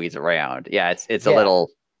always around. Yeah, it's a little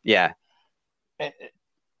I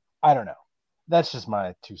don't know. That's just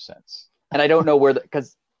my 2 cents. And I don't know where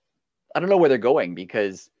I don't know where they're going,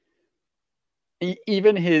 because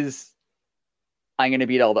even his I'm going to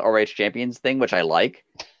beat all the RH champions thing, which I like.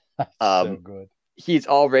 So good. He's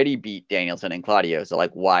already beat Danielson and Claudio, so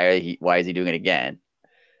like why is he doing it again?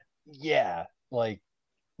 Yeah, like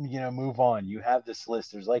move on. You have this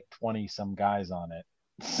list. There's like 20 some guys on it.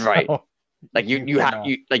 So right. Like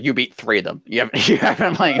you beat 3 of them. You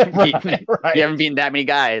haven't like beaten, right. You haven't beaten that many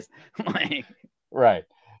guys. Like, right.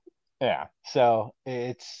 Yeah. So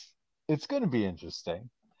it's going to be interesting.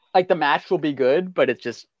 Like the match will be good, but it's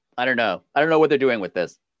just I don't know what they're doing with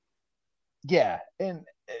this. Yeah, and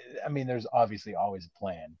I mean, there's obviously always a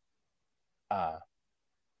plan. uh,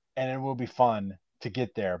 and it will be fun to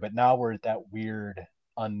get there. But now we're at that weird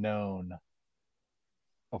unknown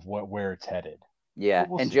of where it's headed. Yeah, But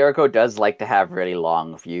we'll and see. Jericho does like to have really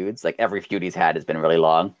long feuds. Like every feud he's had has been really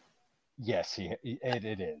long. Yes,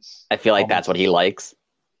 it is I feel like that's almost what he likes.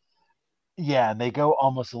 yeah, and they go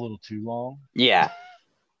almost a little too long, Yeah,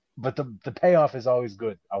 but the payoff is always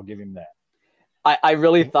good. I'll give him that. I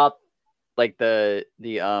really thought like the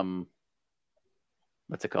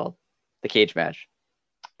what's it called? The cage match.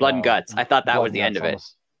 Blood and guts. I thought that Blood was and the end guts of it.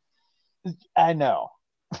 almost. I know.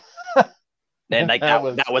 And like That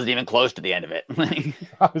was that wasn't even close to the end of it.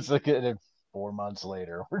 I was looking at it 4 months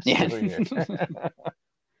later. We're Yeah. still here.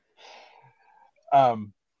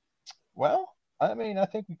 um, well, I mean, I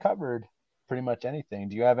think we covered pretty much anything.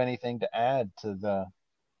 Do you have anything to add to the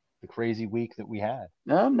crazy week that we had?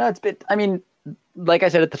 No, it's been. I mean, like I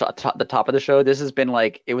said at the top of the show, this has been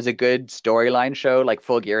like it was a good storyline show. Like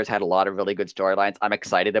Full Gear has had a lot of really good storylines. I'm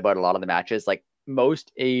excited about a lot of the matches. Like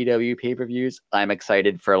most AEW pay-per-views, I'm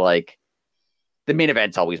excited for like the main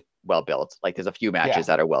event's always well built. Like there's a few matches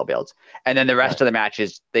that are well built, and then the rest of the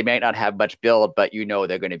matches they might not have much build, but you know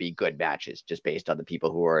they're going to be good matches just based on the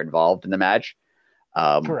people who are involved in the match.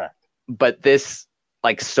 Correct. But this,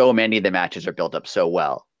 like, so many of the matches are built up so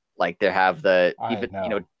well. Like they have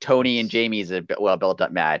even Tony and Jamie's a well built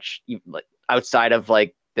up match. Even, like, outside of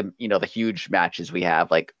like the huge matches we have,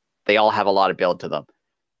 like they all have a lot of build to them,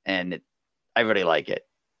 and I really like it.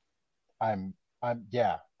 I'm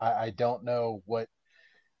yeah. I don't know what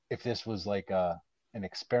if this was like an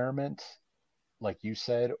experiment, like you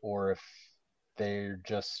said, or if they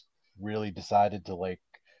just really decided to like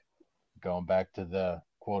going back to the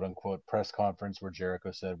quote unquote press conference where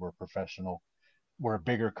Jericho said we're professional, we're a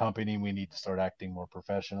bigger company, we need to start acting more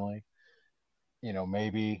professionally.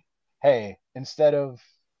 Maybe, hey, instead of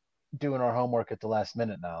doing our homework at the last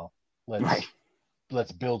minute now, let's Right.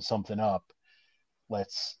 let's build something up.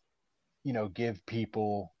 Let's give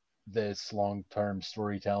people this long-term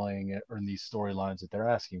storytelling or these storylines that they're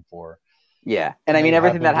asking for. Yeah, and I They mean have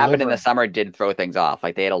everything been that happened in the delivering. summer did throw things off.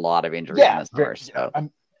 Like they had a lot of injuries in Yeah, the summer. So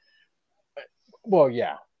well,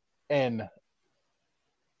 yeah, and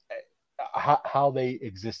how they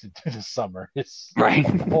existed through the summer is right.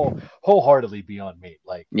 wholeheartedly beyond me.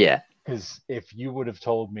 Like, Yeah. because if you would have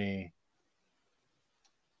told me,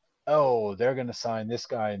 oh, they're going to sign this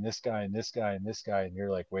guy and this guy and this guy and this guy, and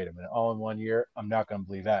you're like, wait a minute, all in 1 year, I'm not going to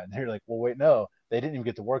believe that. And they're like, well, wait, no, they didn't even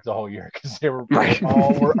get to work the whole year because they Right.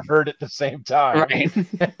 all were hurt at the same time. Right.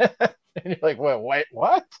 And you're like, wait,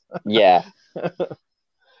 what? Yeah.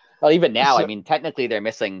 Well, even now, I So, mean, technically they're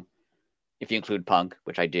missing, if you include Punk,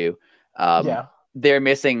 which I do, um, yeah, they're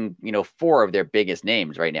missing, four of their biggest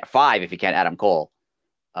names right now. Five, if you count Adam Cole,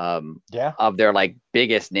 yeah, of their like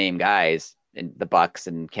biggest name guys, and the Bucks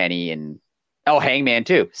and Kenny and Hangman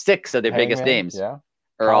too. Six of their biggest Hangman, names yeah,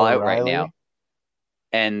 are all Kyle out right now, O'Reilly,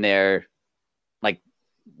 and they're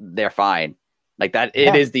fine. Like that,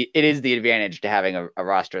 yeah, it is the advantage to having a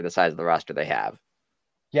roster the size of the roster they have.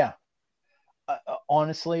 yeah.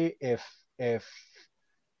 Honestly, if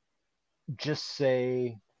just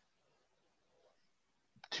say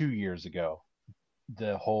 2 years ago,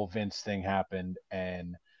 the whole Vince thing happened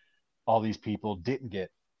and all these people didn't get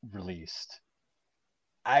released.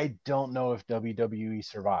 I don't know if WWE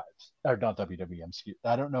survives, or not WWE.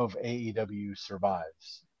 I don't know if AEW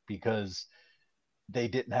survives because they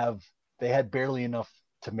had barely enough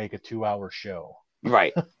to make a 2 hour show.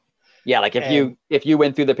 Right. Yeah, like And if you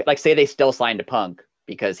went through like say they still signed a Punk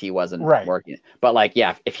because he wasn't right, working, but like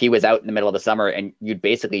yeah, if he was out in the middle of the summer and you'd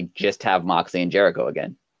basically just have Moxley and Jericho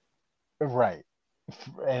again. right.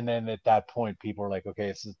 And then at that point, people are like, okay,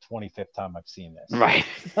 this is the 25th time I've seen this. Right.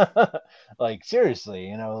 Like,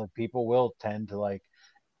 seriously, people will tend to like,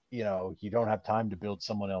 you don't have time to build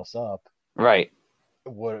someone else up. Right.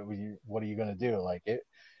 What are you going to do? Like,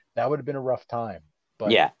 that would have been a rough time.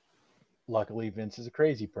 But Yeah. luckily, Vince is a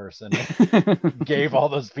crazy person. Gave all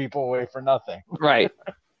those people away for nothing. Right.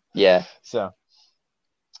 Yeah. So,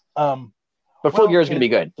 but Full Gear is going to be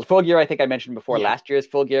good. The Full Gear, I think I mentioned before, yeah. last year's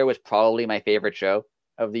Full Gear was probably my favorite show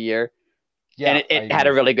of the year. Yeah. And it had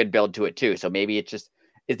a really good build to it too. So maybe it's just,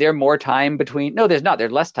 is there more time between? No, there's not.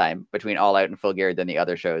 There's less time between All Out and Full Gear than the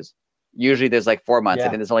other shows. Usually there's like 4 months. Yeah. I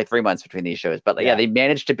think there's only 3 months between these shows. But yeah, they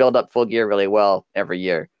managed to build up Full Gear really well every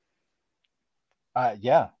year.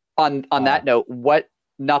 Yeah. On that note,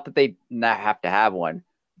 not that they not have to have one,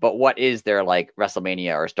 but what is their like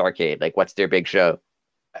WrestleMania or Starrcade? Like what's their big show?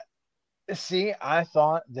 See, I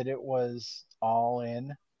thought that it was All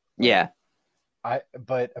In. Yeah.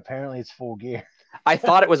 But apparently it's Full Gear. I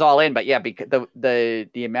thought it was All In, but yeah, because the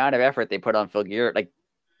amount of effort they put on Full Gear, like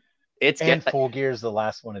it's And Full Gear is the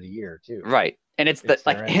last one of the year too. Right. And it's It's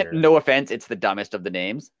the their ender. no offense, it's the dumbest of the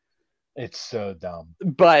names. It's so dumb.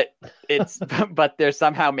 But but they're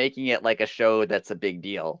somehow making it like a show that's a big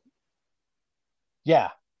deal. Yeah.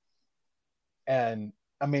 And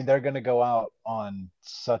I mean, they're going to go out on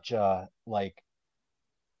such a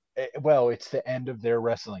well, it's the end of their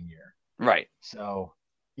wrestling year. Right. So,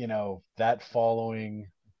 that following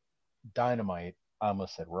Dynamite, I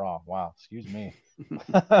almost said Raw. Wow, excuse me.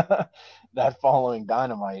 That following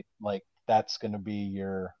Dynamite, that's going to be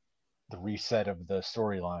the reset of the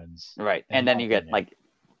storylines. Right. And then you get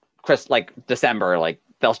December,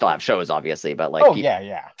 they'll still have shows obviously, but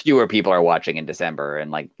fewer people are watching in December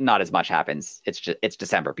and not as much happens. It's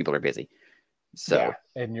December. People are busy. So yeah.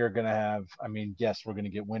 And you're going to have, I mean, yes, we're going to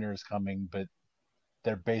get winners coming, but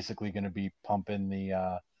they're basically going to be pumping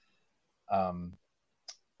the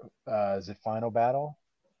is it Final Battle?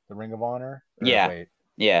 The Ring of Honor? Yeah. Wait.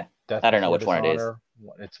 Yeah. Death I don't know Before which one Dishonor? it is.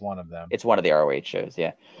 It's one of them. It's one of the ROH shows.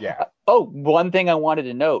 Yeah. Yeah. One thing I wanted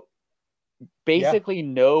to note. Basically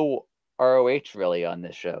no ROH really on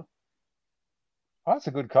this show. Oh, that's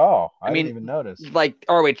a good call. I mean, didn't even notice.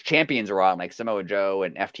 ROH champions were on, Samoa Joe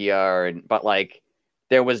and FTR, but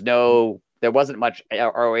there wasn't much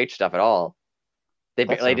ROH stuff at all. They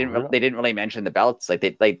didn't really mention the belts.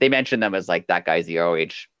 They mentioned them as that guy's the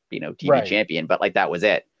ROH TV champion, but that was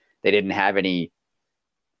it. They didn't have any.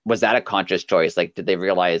 Was that a conscious choice? Did they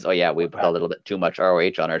realize, oh yeah, we put a little bit too much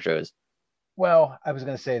ROH on our shows? Well, I was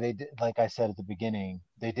going to say they did, like I said at the beginning,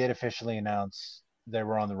 they did officially announce they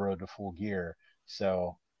were on the road to Full Gear.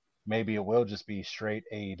 So maybe it will just be straight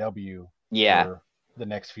AEW for the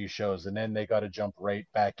next few shows. And then they got to jump right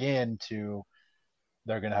back into,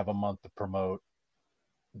 they're going to have a month to promote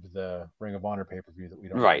the Ring of Honor pay-per-view that we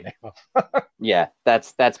don't know the name of. Yeah,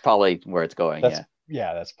 that's probably where it's going.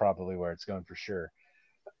 That's probably where it's going for sure.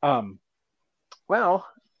 Well,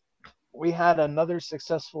 we had another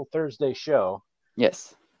successful Thursday show.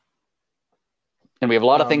 Yes. And we have a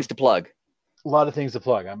lot of things to plug. A lot of things to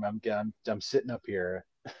plug. I'm sitting up here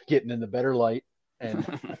getting in the better light. And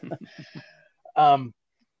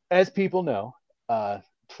as people know,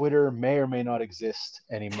 Twitter may or may not exist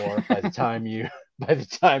anymore by the time you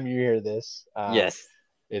hear this. Yes.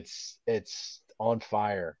 It's on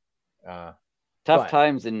fire. Tough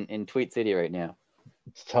times in Tweet City right now.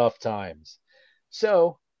 It's tough times.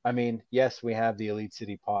 So, I mean, yes, we have the Elite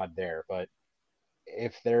City pod there, but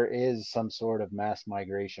if there is some sort of mass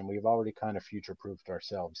migration, we've already kind of future-proofed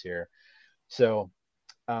ourselves here. So,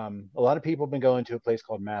 a lot of people have been going to a place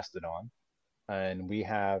called Mastodon, and we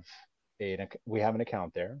have an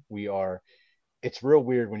account there. It's real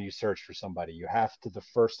weird when you search for somebody. You have to, the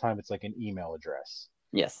first time it's like an email address.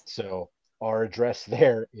 Yes. So our address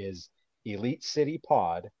there is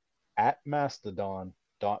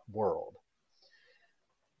elitecitypod@mastodon.world.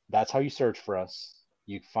 That's how you search for us.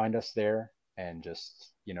 You find us there, and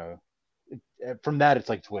just, from that, it's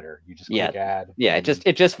like Twitter. You just click add. Yeah,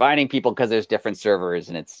 it's just finding people because there's different servers,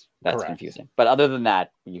 and that's confusing. But other than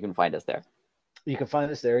that, you can find us there. You can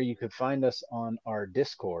find us there. You can find us on our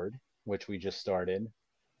Discord, which we just started.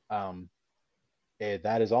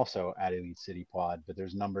 That is also at Elite City Pod, but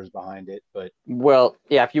there's numbers behind it. But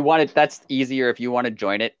if you want it, that's easier. If you want to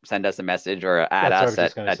join it, send us a message or add us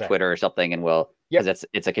at Twitter or something, and because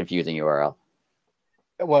it's a confusing URL.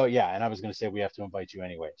 Well, yeah, and I was going to say we have to invite you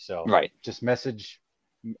anyway. So just message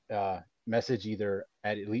either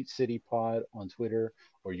at Elite City Pod on Twitter,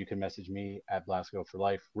 or you can message me at Blasco for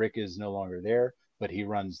Life. Rick is no longer there, but he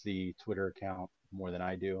runs the Twitter account more than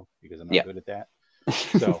I do because I'm not good at that.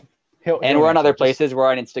 So we're on other places.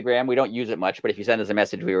 We're on Instagram. We don't use it much, but if you send us a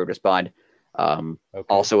message, we would respond.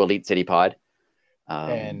 Also Elite City Pod.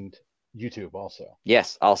 And YouTube also.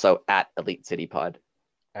 Yes, also at Elite City Pod.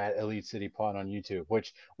 At Elite City Pod on YouTube,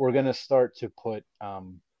 which we're going to start to put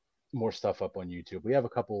more stuff up on YouTube. We have a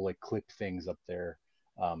couple clip things up there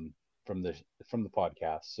from the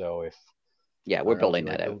podcast. So we're building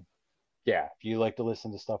that out. If you like to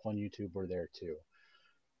listen to stuff on YouTube, we're there too.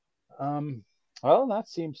 Well, that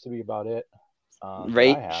seems to be about it.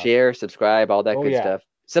 Rate, share, subscribe, all that good stuff.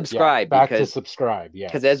 Subscribe, to subscribe. Yeah,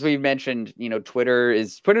 because as we mentioned, Twitter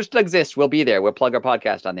still exists. We'll be there. We'll plug our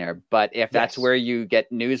podcast on there. But if that's where you get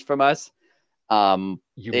news from us, it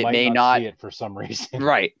may not see it for some reason.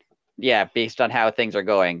 Right. Yeah, based on how things are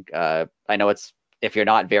going. I know if you're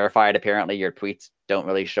not verified, apparently your tweets don't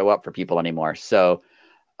really show up for people anymore. So,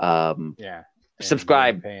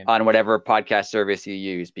 subscribe on whatever podcast service you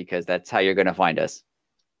use, because that's how you're going to find us.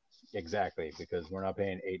 Exactly, because we're not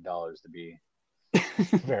paying $8 to be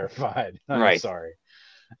verified. I'm right. sorry.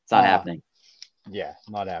 It's not happening. Yeah,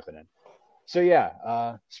 not happening. So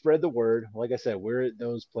yeah, spread the word. Like I said, we're at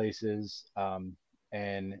those places.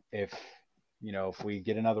 And if we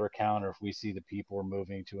get another account or if we see the people are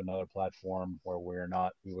moving to another platform where we're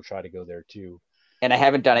not, we will try to go there too. And I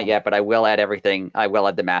haven't done it Um, yet, but I will add everything. I will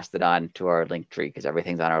add the Mastodon to our link tree because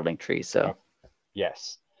everything's on our link tree. So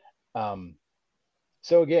yes. Um,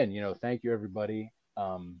 so again, thank you everybody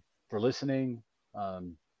for listening.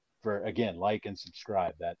 For again, like and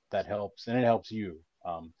subscribe. That helps, and it helps you.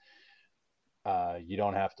 You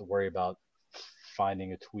don't have to worry about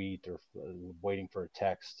finding a tweet or waiting for a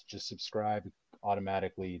text. Just subscribe,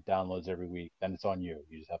 automatically downloads every week. Then it's on you.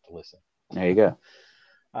 You just have to listen. there you go.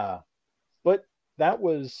 But that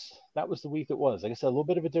was the week that was. Like I said, a little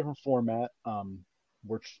bit of a different format.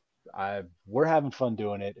 We're we're having fun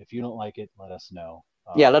doing it. If you don't like it, let us know.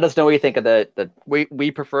 Yeah, let us know what you think of the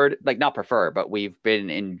we preferred, like, not prefer, but we've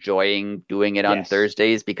been enjoying doing it on Yes.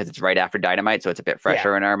 Thursdays because it's right after Dynamite, so it's a bit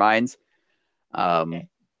fresher in our minds.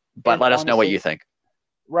 But let us know what you think.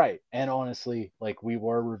 Right. And honestly, like we're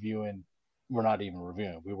not even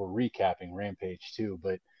reviewing, we were recapping Rampage too,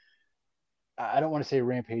 but I don't want to say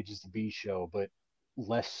Rampage is the B show, but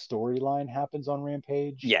less storyline happens on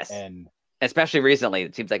Rampage. Yes. And especially recently,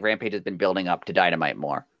 it seems like Rampage has been building up to Dynamite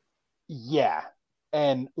more. Yeah.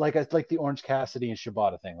 And like the Orange Cassidy and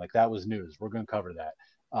Shibata thing, like that was news. We're going to cover that.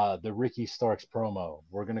 The Ricky Starks promo,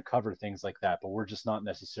 we're going to cover things like that, but we're just not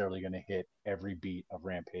necessarily going to hit every beat of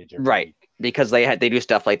Rampage every right week. Because they do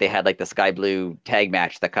stuff like they had like the Sky Blue tag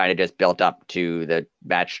match that kind of just built up to the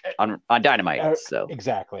match on Dynamite. So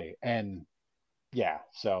exactly. And yeah,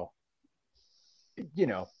 so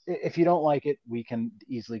if you don't like it, we can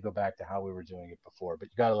easily go back to how we were doing it before, but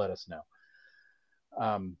you got to let us know.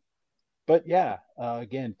 But yeah,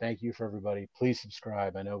 again, thank you for everybody. Please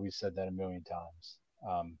subscribe. I know we've said that a million times.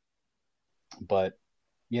 But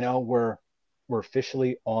we're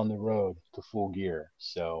officially on the road to Full Gear.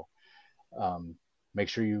 So make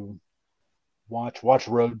sure you watch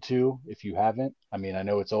Road 2 if you haven't. I mean, I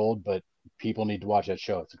know it's old, but people need to watch that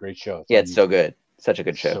show. It's a great show. It's so good. Such a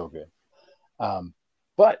good show. So good.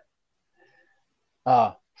 But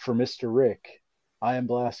for Mr. Rick, I am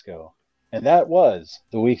Blasco. And that was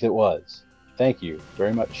the week that was. Thank you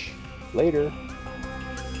very much. Later.